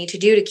what I need to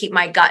do to keep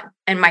my gut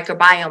and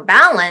microbiome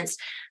balanced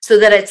so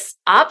that it's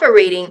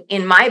operating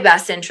in my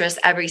best interest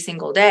every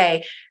single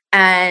day,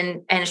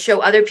 and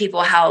show other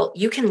people how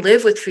you can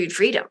live with food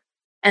freedom.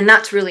 And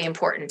that's really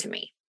important to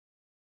me.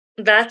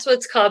 That's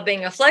what's called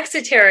being a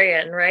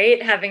flexitarian,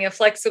 right? Having a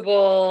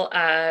flexible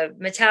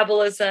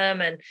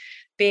metabolism and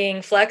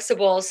being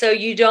flexible. So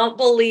you don't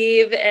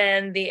believe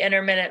in the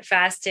intermittent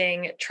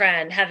fasting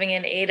trend, having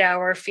an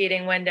 8-hour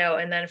feeding window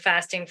and then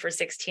fasting for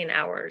 16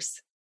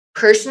 hours.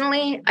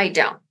 Personally, I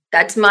don't.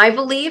 That's my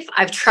belief.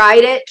 I've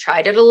tried it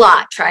a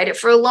lot, tried it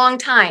for a long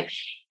time.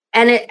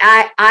 And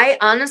I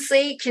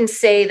honestly can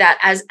say that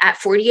as at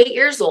 48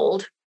 years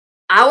old,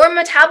 our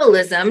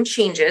metabolism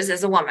changes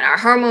as a woman, our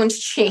hormones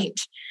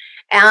change.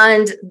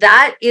 And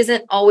that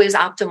isn't always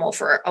optimal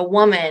for a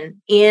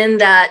woman in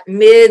that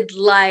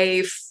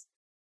midlife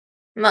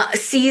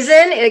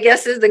season, I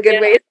guess is the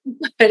good way to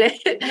put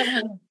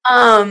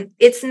it.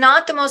 It's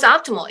not the most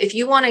optimal. If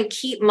you want to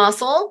keep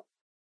muscle,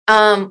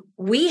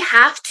 we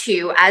have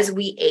to, as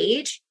we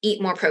age,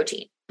 eat more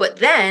protein. But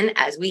then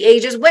as we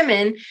age as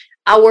women,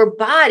 our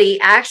body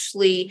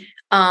actually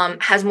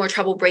has more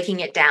trouble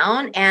breaking it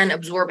down and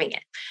absorbing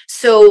it.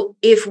 So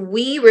if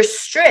we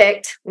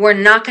restrict, we're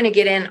not going to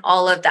get in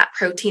all of that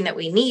protein that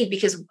we need,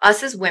 because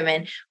us as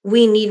women,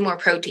 we need more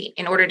protein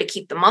in order to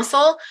keep the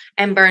muscle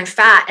and burn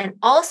fat. And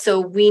also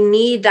we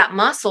need that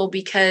muscle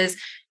because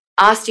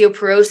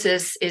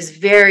osteoporosis is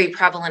very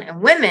prevalent in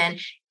women,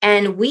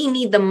 and we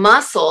need the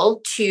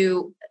muscle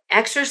to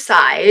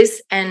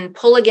exercise and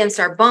pull against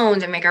our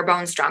bones and make our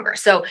bones stronger.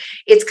 So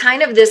it's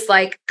kind of this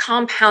like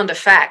compound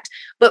effect.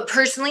 But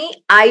personally,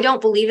 I don't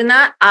believe in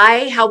that.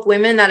 I help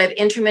women that have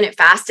intermittent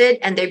fasted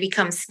and they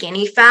become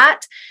skinny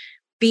fat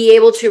be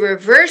able to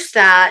reverse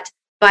that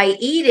by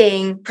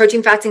eating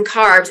protein, fats, and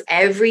carbs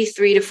every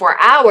 3 to 4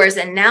 hours.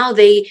 And now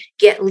they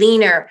get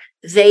leaner.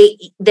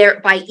 They're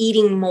by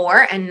eating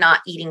more and not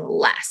eating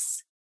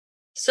less.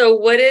 So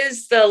what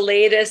is the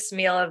latest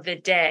meal of the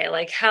day?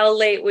 Like how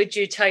late would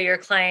you tell your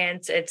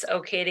clients it's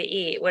okay to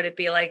eat? Would it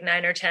be like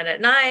 9 or 10 at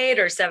night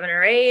or 7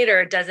 or 8,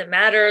 or it doesn't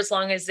matter as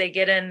long as they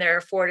get in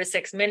their 4 to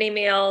 6 mini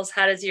meals?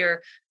 How does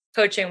your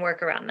coaching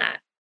work around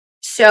that?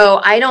 So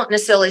I don't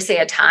necessarily say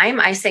a time.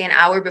 I say an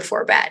hour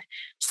before bed.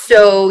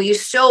 So you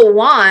still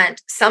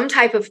want some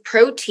type of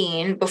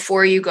protein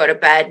before you go to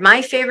bed.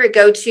 My favorite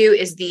go-to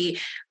is the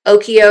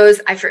Okios.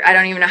 I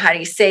don't even know how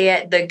to say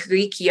it. The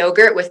Greek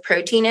yogurt with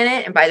protein in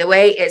it. And by the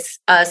way, it's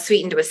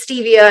sweetened with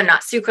stevia,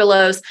 not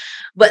sucralose.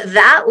 But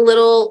that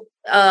little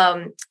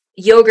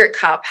yogurt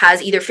cup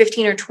has either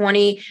 15 or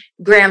 20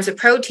 grams of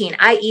protein.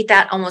 I eat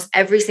that almost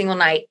every single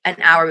night, an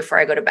hour before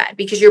I go to bed,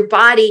 because your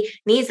body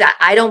needs that.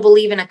 I don't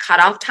believe in a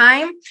cutoff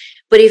time,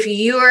 but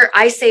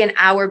I say an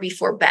hour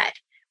before bed,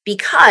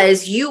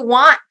 because you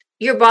want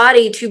your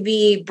body to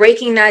be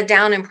breaking that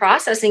down and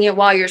processing it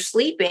while you're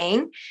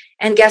sleeping.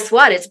 And guess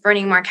what? It's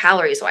burning more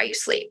calories while you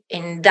sleep.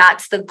 And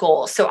that's the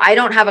goal. So I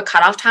don't have a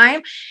cutoff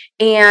time.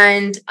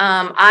 And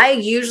I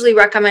usually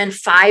recommend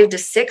 5 to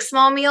 6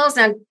 small meals.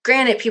 Now,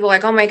 granted, people are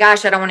like, oh my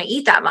gosh, I don't want to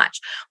eat that much.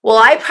 Well,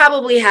 I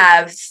probably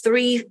have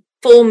 3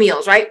 full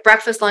meals, right?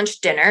 Breakfast,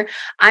 lunch, dinner.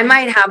 I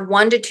might have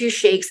 1 to 2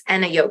 shakes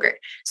and a yogurt.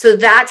 So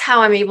that's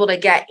how I'm able to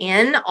get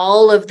in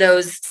all of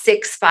those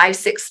 5,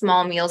 6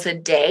 small meals a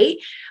day.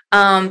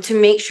 To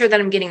make sure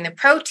that I'm getting the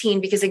protein,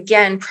 because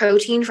again,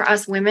 protein for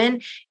us women,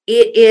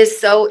 it is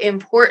so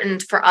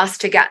important for us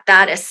to get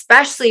that,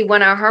 especially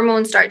when our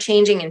hormones start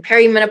changing in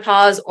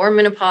perimenopause or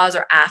menopause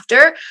or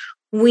after.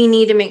 We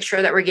need to make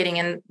sure that we're getting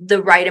in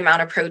the right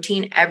amount of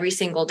protein every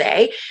single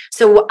day.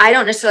 So I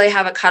don't necessarily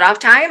have a cutoff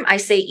time. I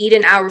say eat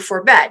an hour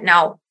before bed.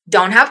 Now,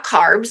 don't have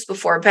carbs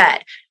before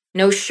bed.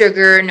 No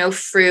sugar, no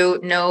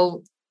fruit,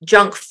 no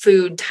junk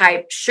food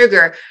type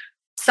sugar.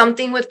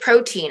 Something with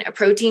protein, a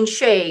protein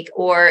shake,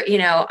 or,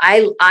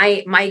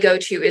 my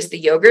go-to is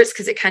the yogurts,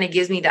 because it kind of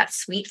gives me that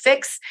sweet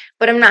fix,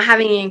 but I'm not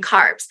having any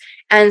carbs.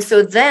 And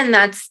so then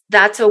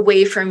that's a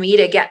way for me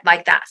to get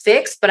like that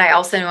fix, but I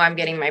also know I'm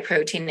getting my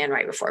protein in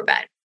right before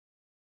bed.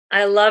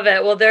 I love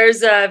it. Well,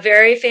 there's a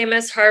very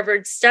famous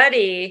Harvard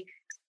study,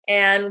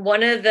 and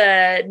one of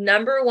the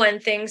number one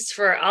things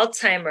for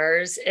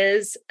Alzheimer's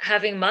is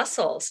having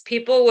muscles.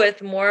 People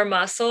with more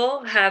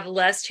muscle have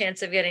less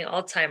chance of getting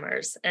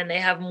Alzheimer's, and they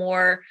have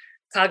more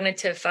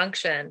cognitive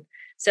function.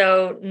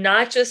 So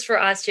not just for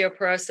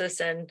osteoporosis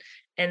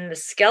and the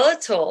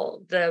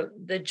skeletal,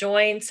 the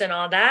joints and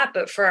all that,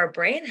 but for our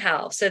brain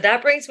health. So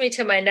that brings me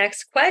to my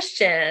next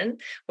question,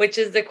 which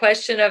is the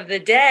question of the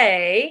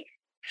day.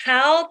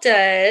 How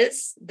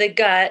does the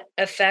gut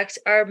affect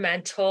our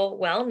mental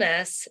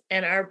wellness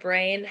and our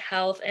brain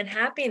health and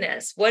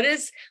happiness? What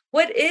is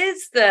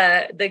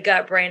the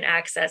gut brain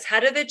axis? How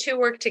do the two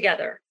work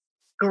together?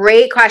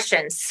 Great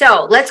question.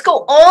 So let's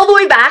go all the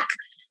way back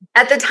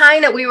at the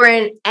time that we were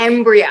an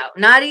embryo,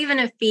 not even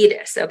a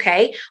fetus.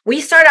 Okay. We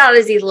start out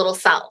as these little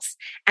cells,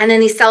 and then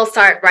these cells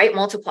start, right,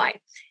 multiply.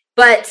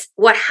 But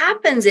what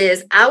happens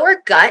is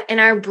our gut and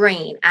our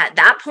brain at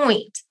that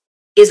point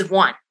is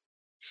one.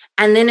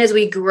 And then as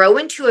we grow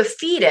into a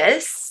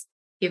fetus,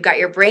 you've got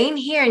your brain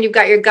here and you've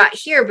got your gut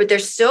here, but they're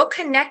still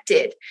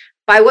connected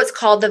by what's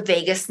called the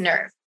vagus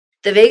nerve.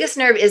 The vagus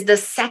nerve is the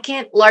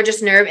second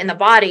largest nerve in the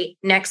body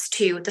next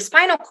to the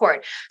spinal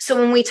cord. So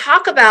when we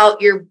talk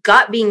about your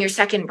gut being your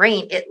second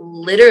brain, it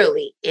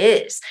literally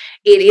is.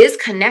 It is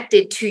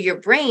connected to your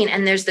brain,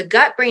 and there's the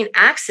gut brain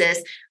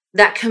axis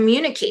that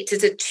communicates.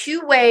 It's a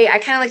two-way, I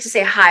kind of like to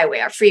say highway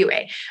or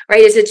freeway,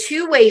 right? It's a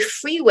two-way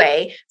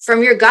freeway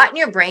from your gut and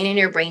your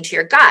brain to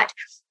your gut.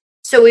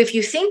 So if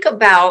you think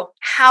about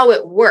how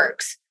it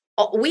works,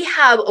 we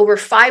have over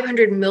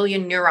 500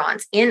 million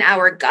neurons in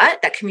our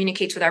gut that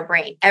communicates with our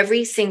brain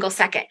every single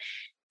second.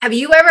 Have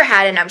you ever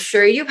had, and I'm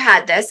sure you've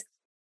had this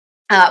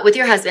with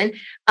your husband,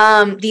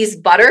 these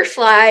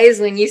butterflies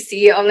when you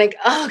see, I'm like,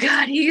 oh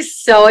God, he's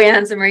so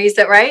handsome, or he's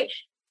so, right?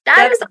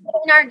 That is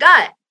all in our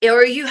gut.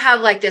 Or you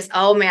have like this,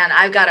 oh man,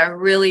 I've got a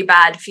really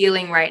bad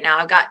feeling right now.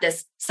 I've got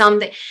this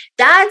something.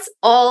 That's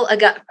all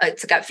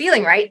it's a gut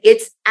feeling, right?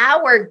 It's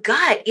our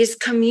gut is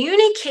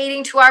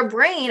communicating to our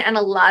brain. And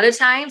a lot of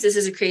times, this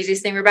is the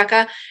craziest thing,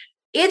 Rebecca,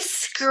 it's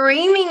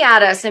screaming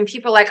at us, and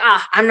people are like,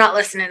 I'm not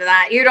listening to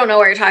that. You don't know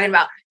what you're talking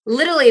about.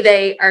 Literally,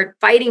 they are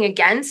fighting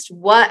against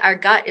what our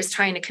gut is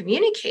trying to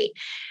communicate.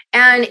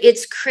 And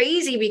it's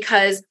crazy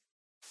because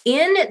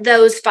in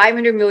those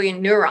 500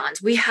 million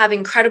neurons, we have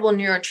incredible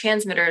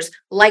neurotransmitters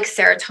like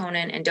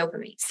serotonin and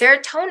dopamine.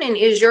 Serotonin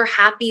is your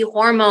happy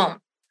hormone.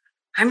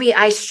 I mean,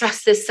 I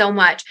stress this so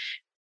much,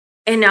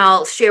 and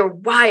I'll share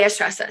why I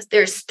stress this.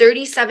 There's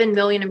 37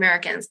 million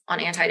Americans on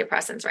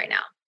antidepressants right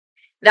now.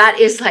 That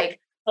is like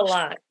a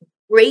lot.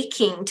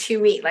 Breaking to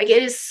me. Like,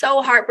 it is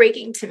so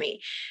heartbreaking to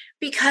me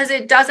because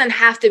it doesn't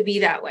have to be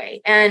that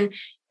way. And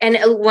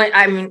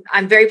when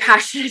I'm very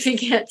passionate, if you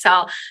can't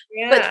tell,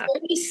 but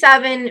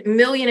 37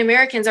 million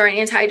Americans are on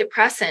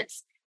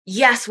antidepressants.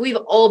 Yes, we've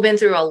all been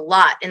through a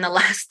lot in the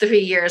last 3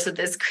 years with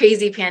this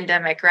crazy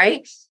pandemic,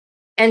 right?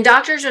 And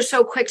doctors are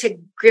so quick to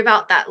give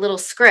out that little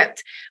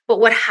script. But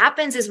what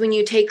happens is when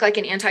you take like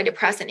an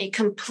antidepressant, it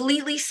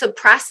completely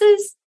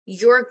suppresses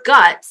your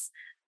gut's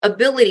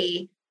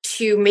ability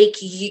to make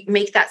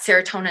that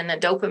serotonin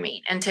and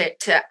dopamine, and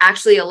to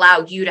actually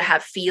allow you to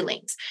have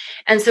feelings.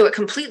 And so it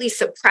completely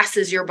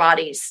suppresses your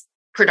body's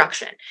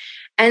production.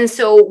 And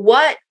so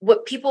what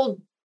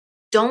people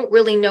don't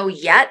really know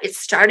yet, it's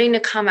starting to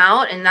come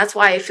out, and that's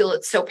why I feel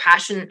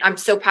I'm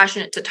so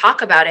passionate to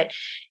talk about it,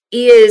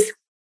 is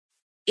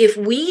if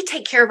we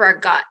take care of our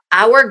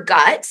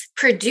gut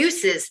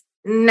produces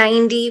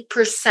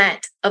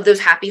 90% of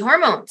those happy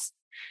hormones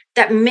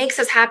that makes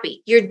us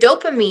happy. Your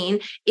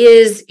dopamine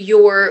is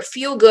your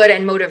feel good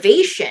and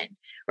motivation,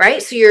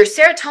 right? So your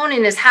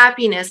serotonin is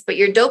happiness, but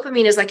your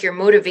dopamine is like your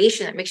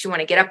motivation that makes you want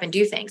to get up and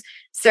do things.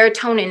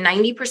 Serotonin,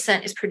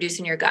 90% is produced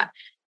in your gut.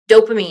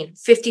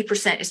 Dopamine,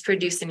 50% is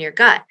produced in your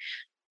gut.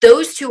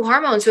 Those two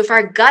hormones. So if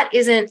our gut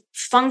isn't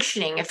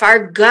functioning, if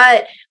our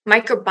gut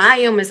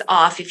microbiome is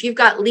off, if you've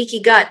got leaky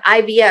gut,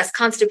 IBS,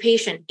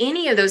 constipation,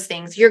 any of those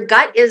things, your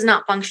gut is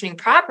not functioning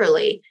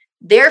properly.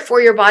 Therefore,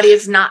 your body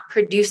is not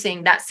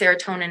producing that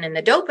serotonin and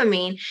the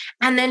dopamine.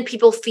 And then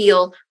people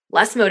feel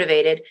less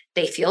motivated.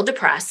 They feel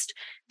depressed.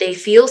 They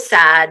feel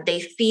sad. They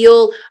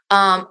feel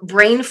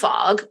brain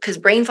fog, because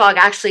brain fog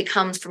actually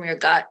comes from your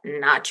gut,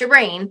 not your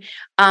brain.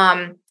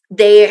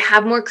 They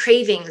have more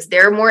cravings.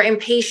 They're more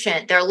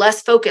impatient. They're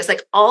less focused.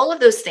 Like, all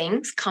of those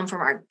things come from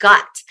our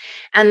gut.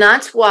 And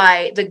that's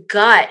why the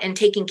gut and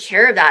taking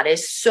care of that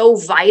is so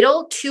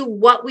vital to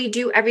what we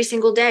do every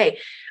single day.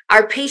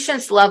 Our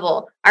patience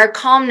level, our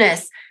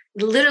calmness,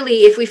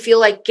 literally, if we feel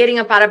like getting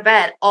up out of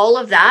bed, all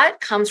of that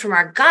comes from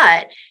our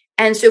gut.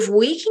 And so if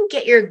we can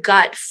get your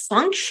gut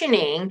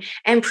functioning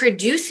and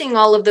producing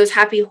all of those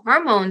happy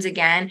hormones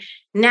again,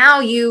 now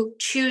you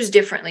choose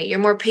differently. You're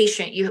more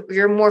patient.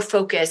 You're more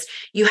focused.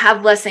 You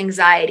have less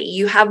anxiety.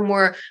 You have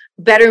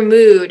better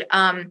mood,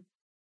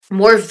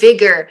 more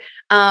vigor,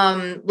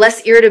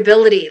 less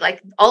irritability,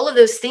 like all of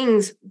those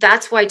things.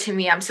 That's why, to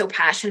me, I'm so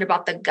passionate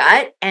about the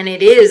gut, and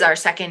it is our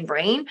second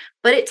brain,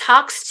 but it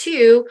talks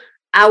to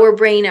our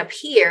brain up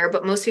here.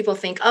 But most people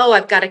think, oh,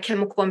 I've got a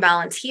chemical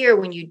imbalance here,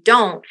 when you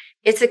don't.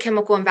 It's a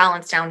chemical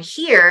imbalance down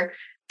here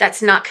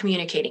that's not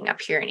communicating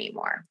up here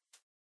anymore.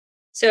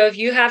 So if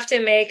you have to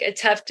make a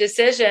tough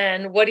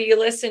decision, what do you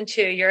listen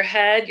to? Your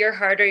head, your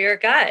heart, or your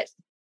gut?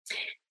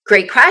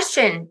 Great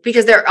question,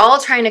 because they're all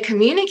trying to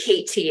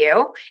communicate to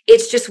you.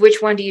 It's just,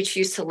 which one do you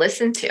choose to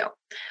listen to?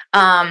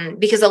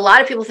 Because a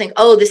lot of people think,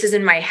 oh, this is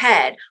in my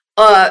head.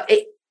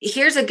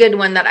 here's a good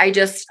one that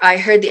I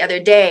heard the other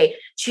day.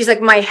 She's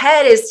like, my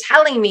head is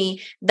telling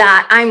me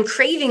that I'm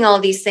craving all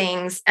these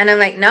things. And I'm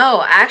like,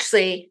 no,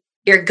 actually,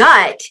 your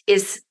gut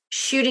is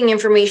shooting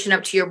information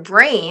up to your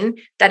brain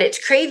that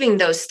it's craving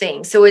those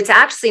things. So it's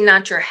actually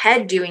not your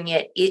head doing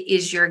it. It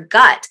is your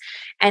gut.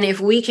 And if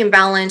we can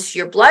balance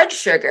your blood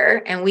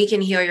sugar and we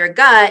can heal your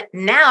gut,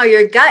 now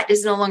your gut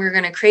is no longer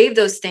going to crave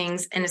those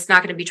things, and it's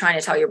not going to be trying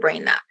to tell your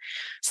brain that.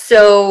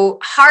 So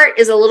heart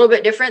is a little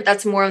bit different.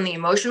 That's more on the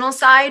emotional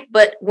side.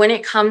 But when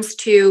it comes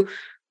to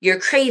your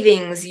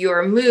cravings,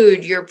 your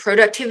mood, your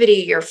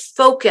productivity, your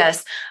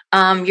focus,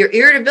 your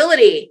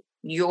irritability,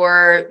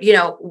 your,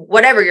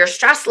 whatever, your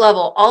stress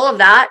level, all of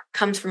that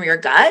comes from your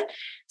gut.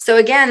 So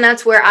again,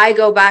 that's where I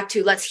go back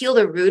to, let's heal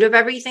the root of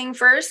everything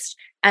first,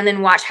 and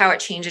then watch how it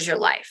changes your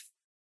life.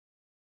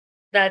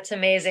 That's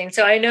amazing.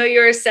 So I know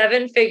you're a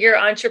 7-figure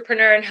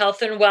entrepreneur in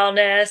health and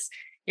wellness.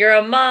 You're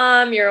a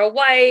mom, you're a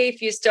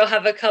wife, you still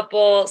have a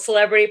couple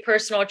celebrity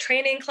personal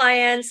training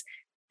clients.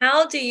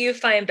 How do you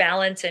find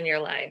balance in your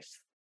life?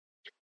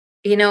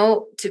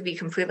 To be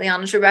completely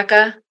honest,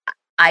 Rebecca,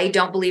 I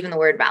don't believe in the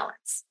word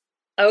balance.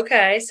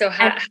 Okay. So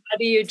how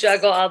do you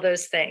juggle all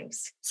those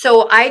things?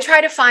 So I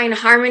try to find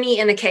harmony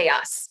in the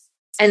chaos.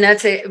 And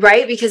that's it,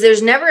 right? Because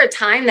there's never a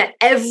time that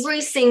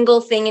every single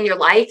thing in your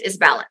life is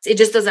balanced. It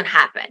just doesn't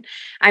happen.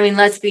 I mean,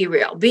 let's be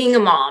real. Being a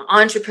mom,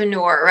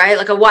 entrepreneur, right?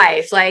 Like a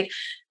wife,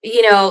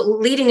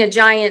 leading a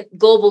giant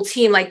global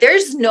team. Like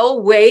there's no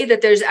way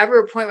that there's ever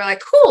a point where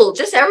like, cool,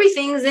 just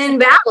everything's in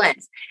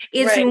balance.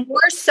 It's right.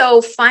 More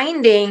so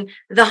finding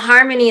the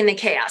harmony in the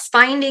chaos,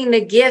 finding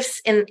the gifts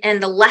and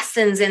the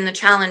lessons in the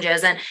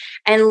challenges,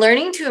 and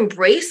learning to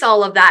embrace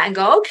all of that and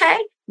go, okay,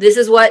 this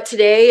is what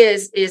today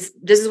is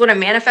this is what I'm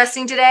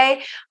manifesting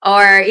today,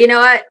 or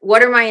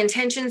what are my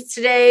intentions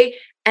today,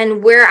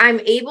 and where I'm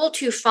able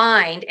to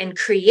find and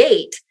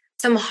create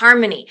some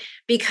harmony.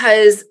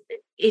 Because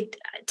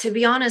to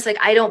be honest, like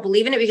I don't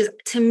believe in it, because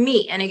to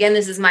me, and again,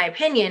 this is my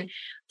opinion,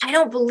 I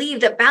don't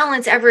believe that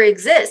balance ever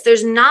exists.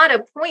 There's not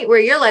a point where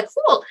you're like,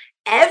 cool,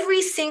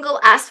 every single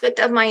aspect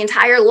of my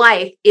entire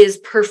life is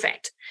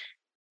perfect.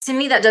 To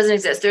me, that doesn't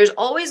exist. There's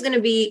always going to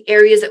be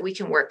areas that we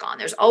can work on.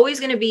 There's always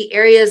going to be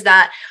areas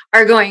that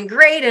are going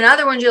great, and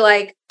other ones you're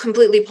like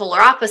completely polar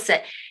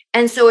opposite.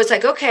 And so it's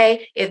like,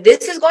 okay, if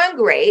this is going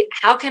great,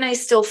 how can I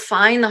still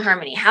find the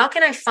harmony? How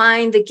can I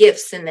find the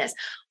gifts in this?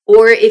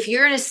 Or if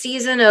you're in a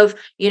season of,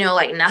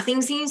 like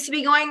nothing seems to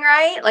be going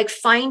right, like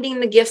finding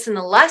the gifts and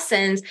the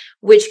lessons,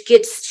 which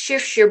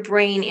shifts your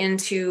brain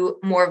into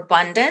more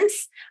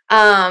abundance,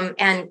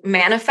 and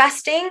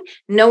manifesting,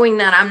 knowing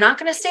that I'm not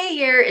going to stay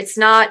here. It's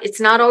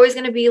not always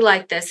going to be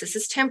like this. This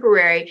is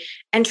temporary,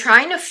 and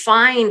trying to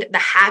find the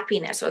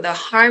happiness or the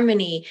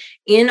harmony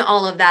in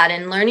all of that,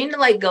 and learning to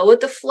like go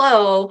with the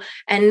flow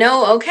and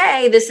know,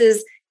 okay, this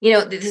is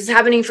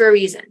happening for a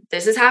reason.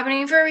 This is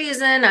happening for a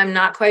reason. I'm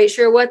not quite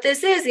sure what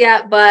this is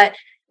yet, but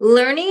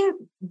learning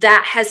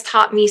that has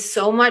taught me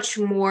so much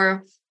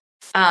more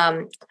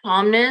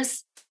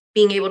calmness,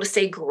 being able to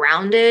stay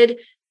grounded.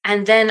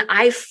 And then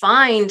I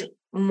find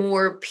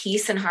more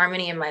peace and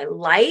harmony in my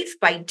life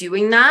by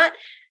doing that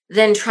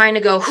than trying to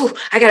go,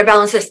 I got to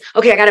balance this.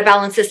 Okay, I got to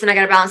balance this, and I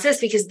got to balance this,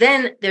 because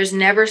then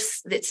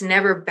it's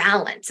never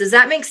balance. Does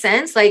that make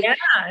sense? Like, yeah,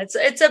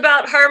 it's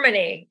about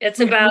harmony. It's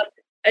about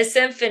a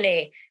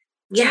symphony.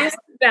 Do you have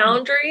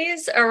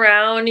boundaries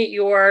around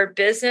your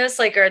business?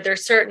 Like, are there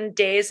certain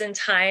days and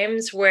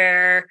times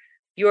where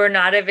you're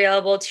not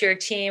available to your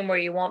team, where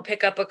you won't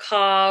pick up a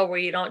call, where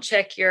you don't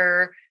check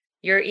your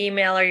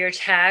email or your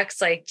text?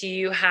 Like, do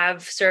you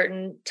have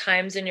certain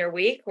times in your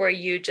week where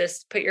you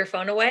just put your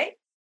phone away?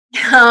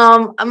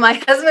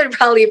 My husband would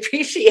probably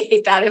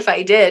appreciate that if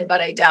I did,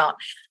 but I don't.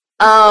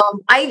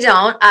 I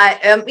don't.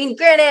 I mean,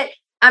 granted,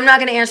 I'm not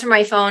going to answer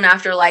my phone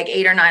after like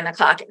 8 or 9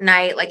 o'clock at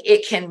night. Like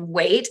it can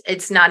wait.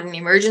 It's not an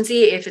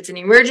emergency. If it's an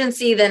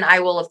emergency, then I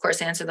will, of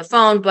course, answer the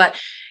phone. But,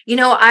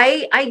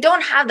 I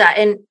don't have that.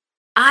 And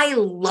I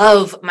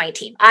love my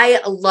team.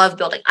 I love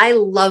building. I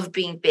love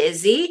being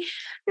busy.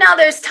 Now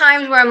there's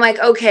times where I'm like,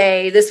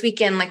 okay, this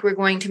weekend, like we're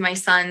going to my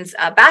son's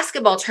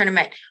basketball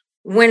tournament.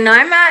 When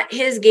I'm at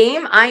his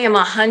game, I am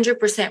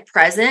 100%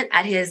 present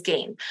at his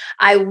game.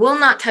 I will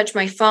not touch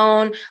my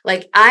phone.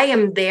 Like I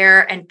am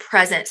there and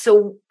present.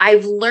 So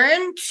I've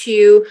learned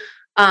to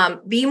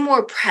be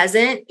more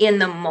present in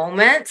the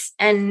moments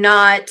and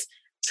not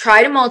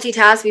try to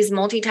multitask, because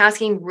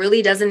multitasking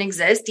really doesn't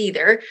exist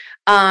either.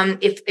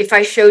 If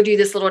I showed you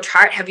this little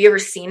chart, have you ever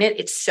seen it?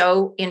 It's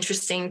so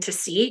interesting to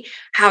see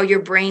how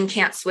your brain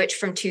can't switch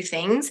from two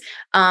things,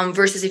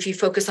 versus if you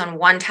focus on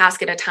one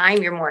task at a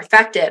time, you're more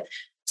effective.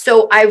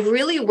 So I've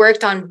really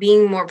worked on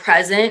being more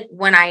present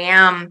when I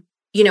am,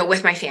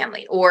 with my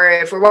family, or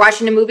if we're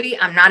watching a movie,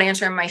 I'm not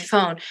answering my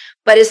phone.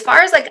 But as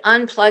far as like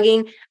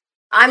unplugging,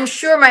 I'm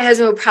sure my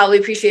husband would probably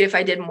appreciate if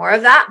I did more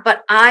of that,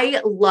 but I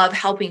love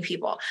helping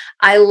people.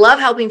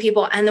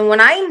 And then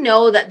when I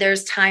know that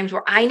there's times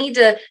where I need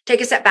to take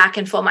a step back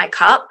and fill my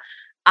cup,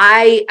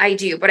 I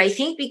do. But I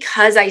think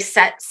because I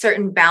set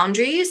certain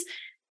boundaries,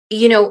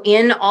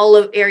 in all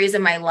of areas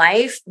of my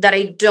life, that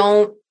I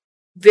don't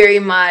very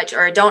much,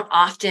 or don't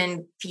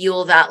often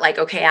feel that like,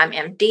 okay, I'm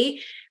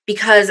empty,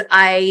 because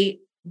I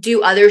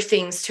do other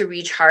things to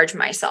recharge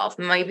myself.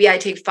 Maybe I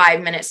take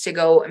 5 minutes to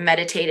go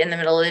meditate in the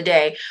middle of the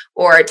day,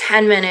 or a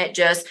 10-minute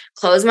just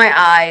close my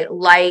eye,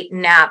 light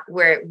nap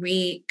where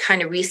it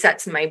kind of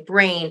resets my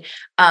brain.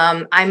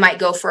 I might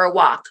go for a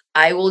walk.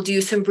 I will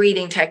do some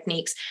breathing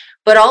techniques,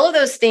 but all of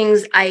those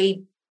things I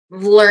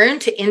learn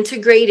to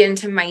integrate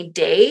into my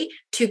day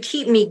to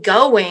keep me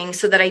going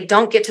so that I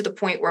don't get to the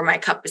point where my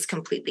cup is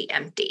completely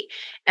empty.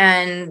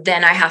 And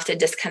then I have to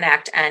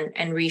disconnect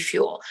and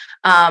refuel.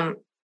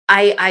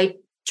 I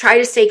try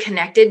to stay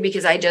connected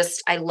because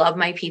I love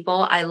my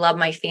people. I love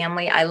my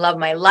family. I love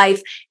my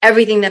life,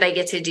 everything that I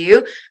get to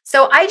do.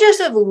 So I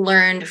just have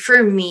learned,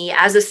 for me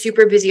as a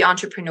super busy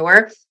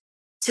entrepreneur,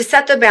 to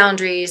set the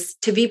boundaries,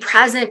 to be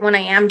present when I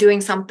am doing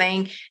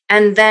something.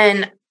 And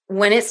then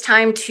when it's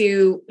time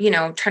to,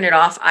 turn it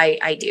off,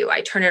 I do.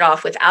 I turn it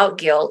off without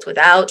guilt,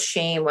 without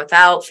shame,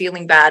 without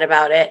feeling bad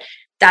about it.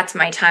 That's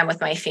my time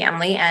with my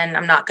family. And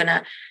I'm not going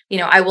to,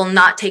 I will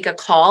not take a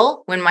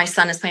call when my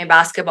son is playing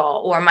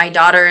basketball or my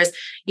daughter is,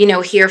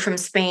 here from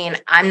Spain.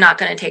 I'm not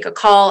going to take a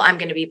call. I'm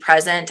going to be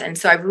present. And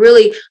so I've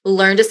really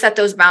learned to set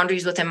those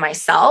boundaries within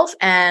myself.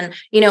 And,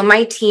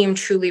 my team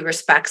truly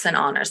respects and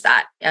honors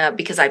that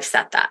because I've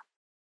set that.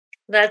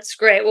 That's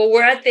great. Well,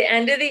 we're at the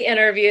end of the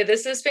interview.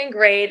 This has been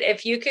great.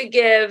 If you could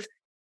give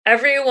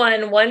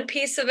everyone one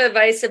piece of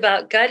advice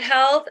about gut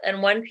health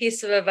and one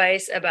piece of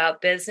advice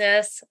about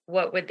business,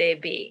 what would they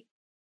be?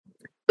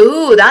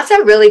 Ooh, that's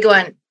a really good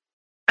one.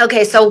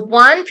 Okay, so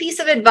one piece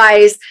of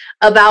advice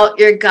about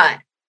your gut.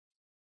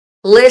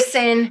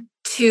 Listen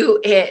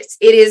to it.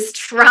 It is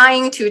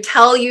trying to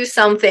tell you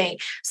something.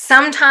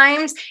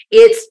 Sometimes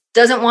it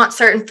doesn't want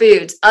certain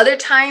foods. Other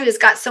times it's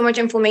got so much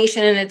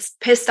inflammation and it's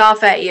pissed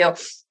off at you.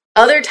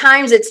 Other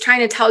times it's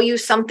trying to tell you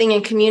something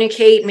and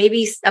communicate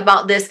maybe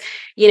about this,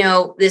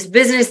 this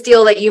business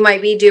deal that you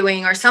might be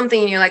doing or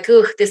something. And you're like,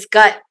 ooh, this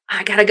gut,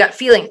 I got a gut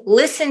feeling.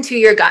 Listen to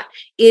your gut.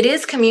 It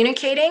is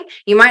communicating.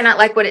 You might not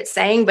like what it's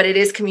saying, but it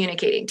is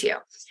communicating to you.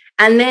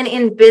 And then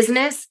in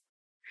business,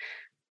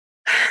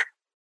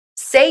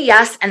 say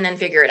yes and then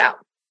figure it out.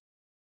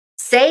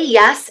 Say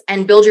yes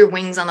and build your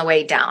wings on the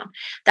way down.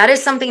 That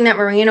is something that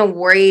Marina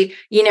Worry,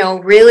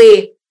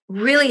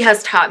 really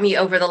has taught me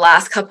over the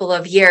last couple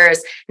of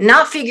years.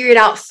 Not figure it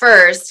out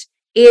first.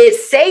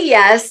 It's say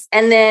yes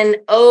and then,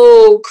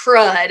 oh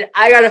crud,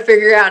 I got to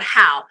figure out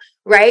how,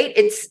 right?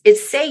 It's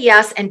say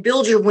yes and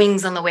build your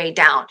wings on the way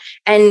down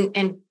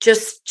and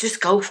just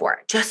go for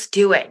it. Just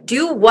do it.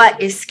 Do what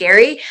is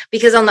scary,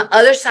 because on the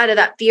other side of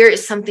that fear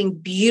is something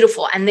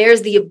beautiful, and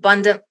there's the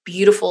abundant,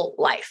 beautiful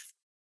life.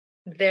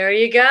 There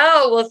you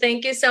go. Well,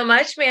 thank you so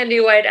much, Mandy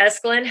White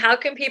Eskelin. How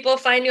can people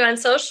find you on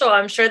social?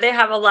 I'm sure they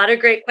have a lot of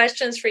great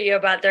questions for you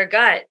about their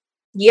gut.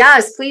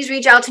 Yes, please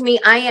reach out to me.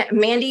 I am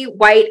Mandy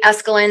White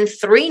Eskelin.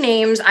 3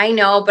 names, I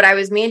know, but I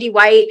was Mandy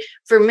White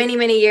for many,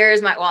 many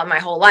years, my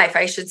whole life,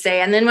 I should say.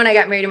 And then when I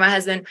got married to my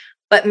husband,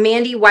 but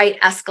Mandy White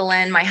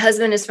Eskelin. My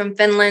husband is from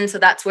Finland, so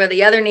that's where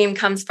the other name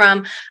comes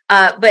from.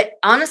 But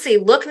honestly,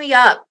 look me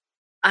up.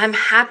 I'm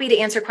happy to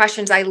answer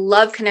questions. I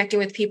love connecting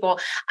with people.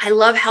 I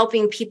love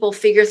helping people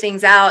figure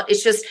things out.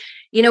 It's just,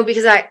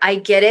 because I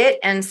get it.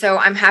 And so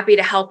I'm happy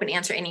to help and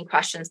answer any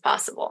questions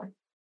possible.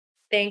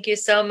 Thank you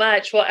so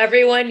much. Well,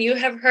 everyone, you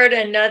have heard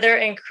another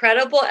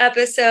incredible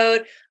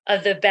episode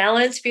of the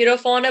Balanced,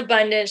 Beautiful, and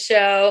Abundant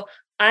Show.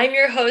 I'm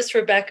your host,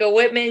 Rebecca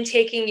Whitman,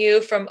 taking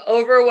you from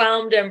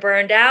overwhelmed and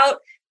burned out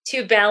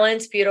to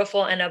balanced,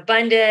 beautiful, and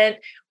abundant.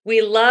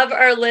 We love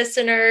our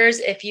listeners.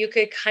 If you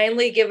could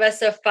kindly give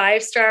us a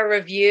 5-star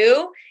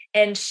review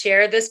and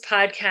share this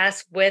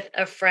podcast with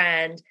a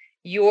friend.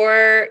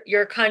 Your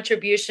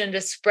contribution to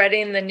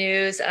spreading the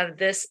news of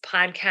this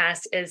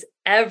podcast is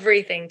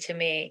everything to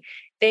me.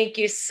 Thank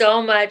you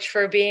so much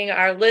for being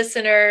our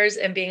listeners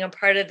and being a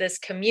part of this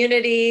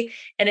community.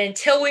 And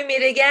until we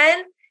meet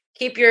again,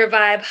 keep your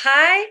vibe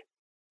high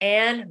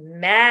and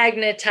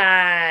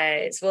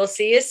magnetize. We'll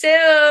see you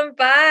soon.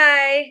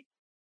 Bye.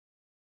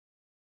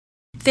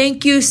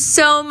 Thank you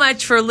so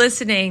much for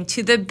listening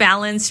to the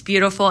Balanced,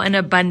 Beautiful, and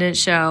Abundant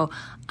Show.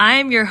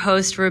 I'm your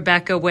host,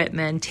 Rebecca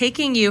Whitman,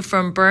 taking you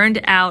from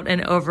burned out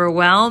and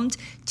overwhelmed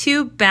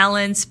to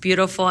balanced,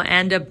 beautiful,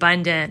 and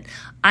abundant.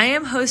 I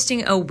am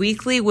hosting a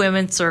weekly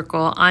women's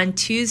circle on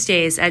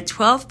Tuesdays at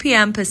 12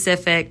 p.m.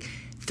 Pacific,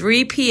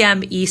 3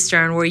 p.m.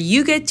 Eastern, where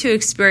you get to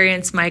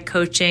experience my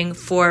coaching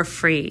for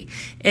free.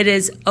 It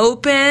is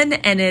open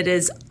and it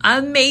is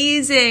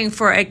amazing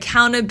for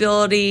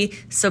accountability,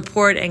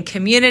 support, and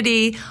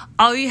community.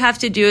 All you have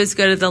to do is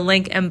go to the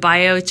link in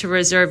bio to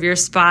reserve your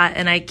spot,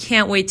 and I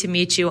can't wait to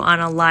meet you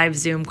on a live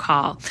Zoom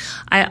call.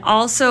 I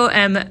also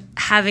am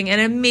having an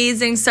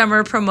amazing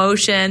summer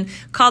promotion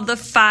called the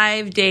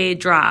 5-Day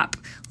Drop.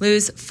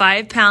 Lose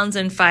 5 pounds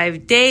in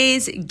 5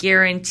 days,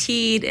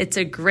 guaranteed. It's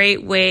a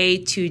great way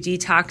to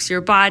detox your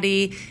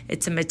body.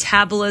 It's a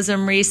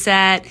metabolism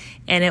reset,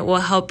 and it will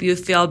help you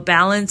feel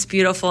balanced,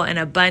 beautiful, and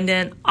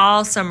abundant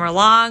all summer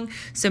long.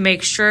 So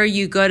make sure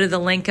you go to the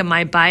link in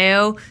my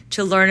bio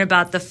to learn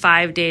about the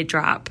 5-Day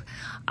Drop.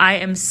 I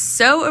am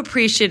so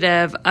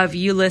appreciative of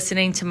you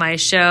listening to my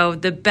show.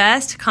 The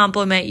best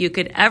compliment you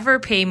could ever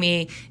pay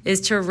me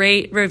is to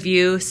rate,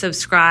 review,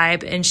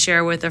 subscribe, and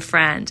share with a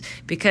friend,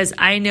 because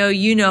I know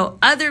you know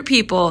other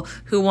people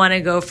who want to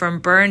go from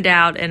burned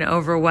out and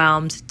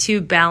overwhelmed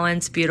to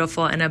balanced,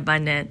 beautiful, and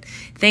abundant.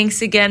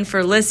 Thanks again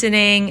for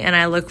listening, and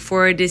I look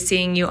forward to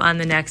seeing you on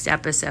the next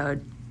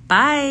episode.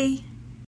 Bye.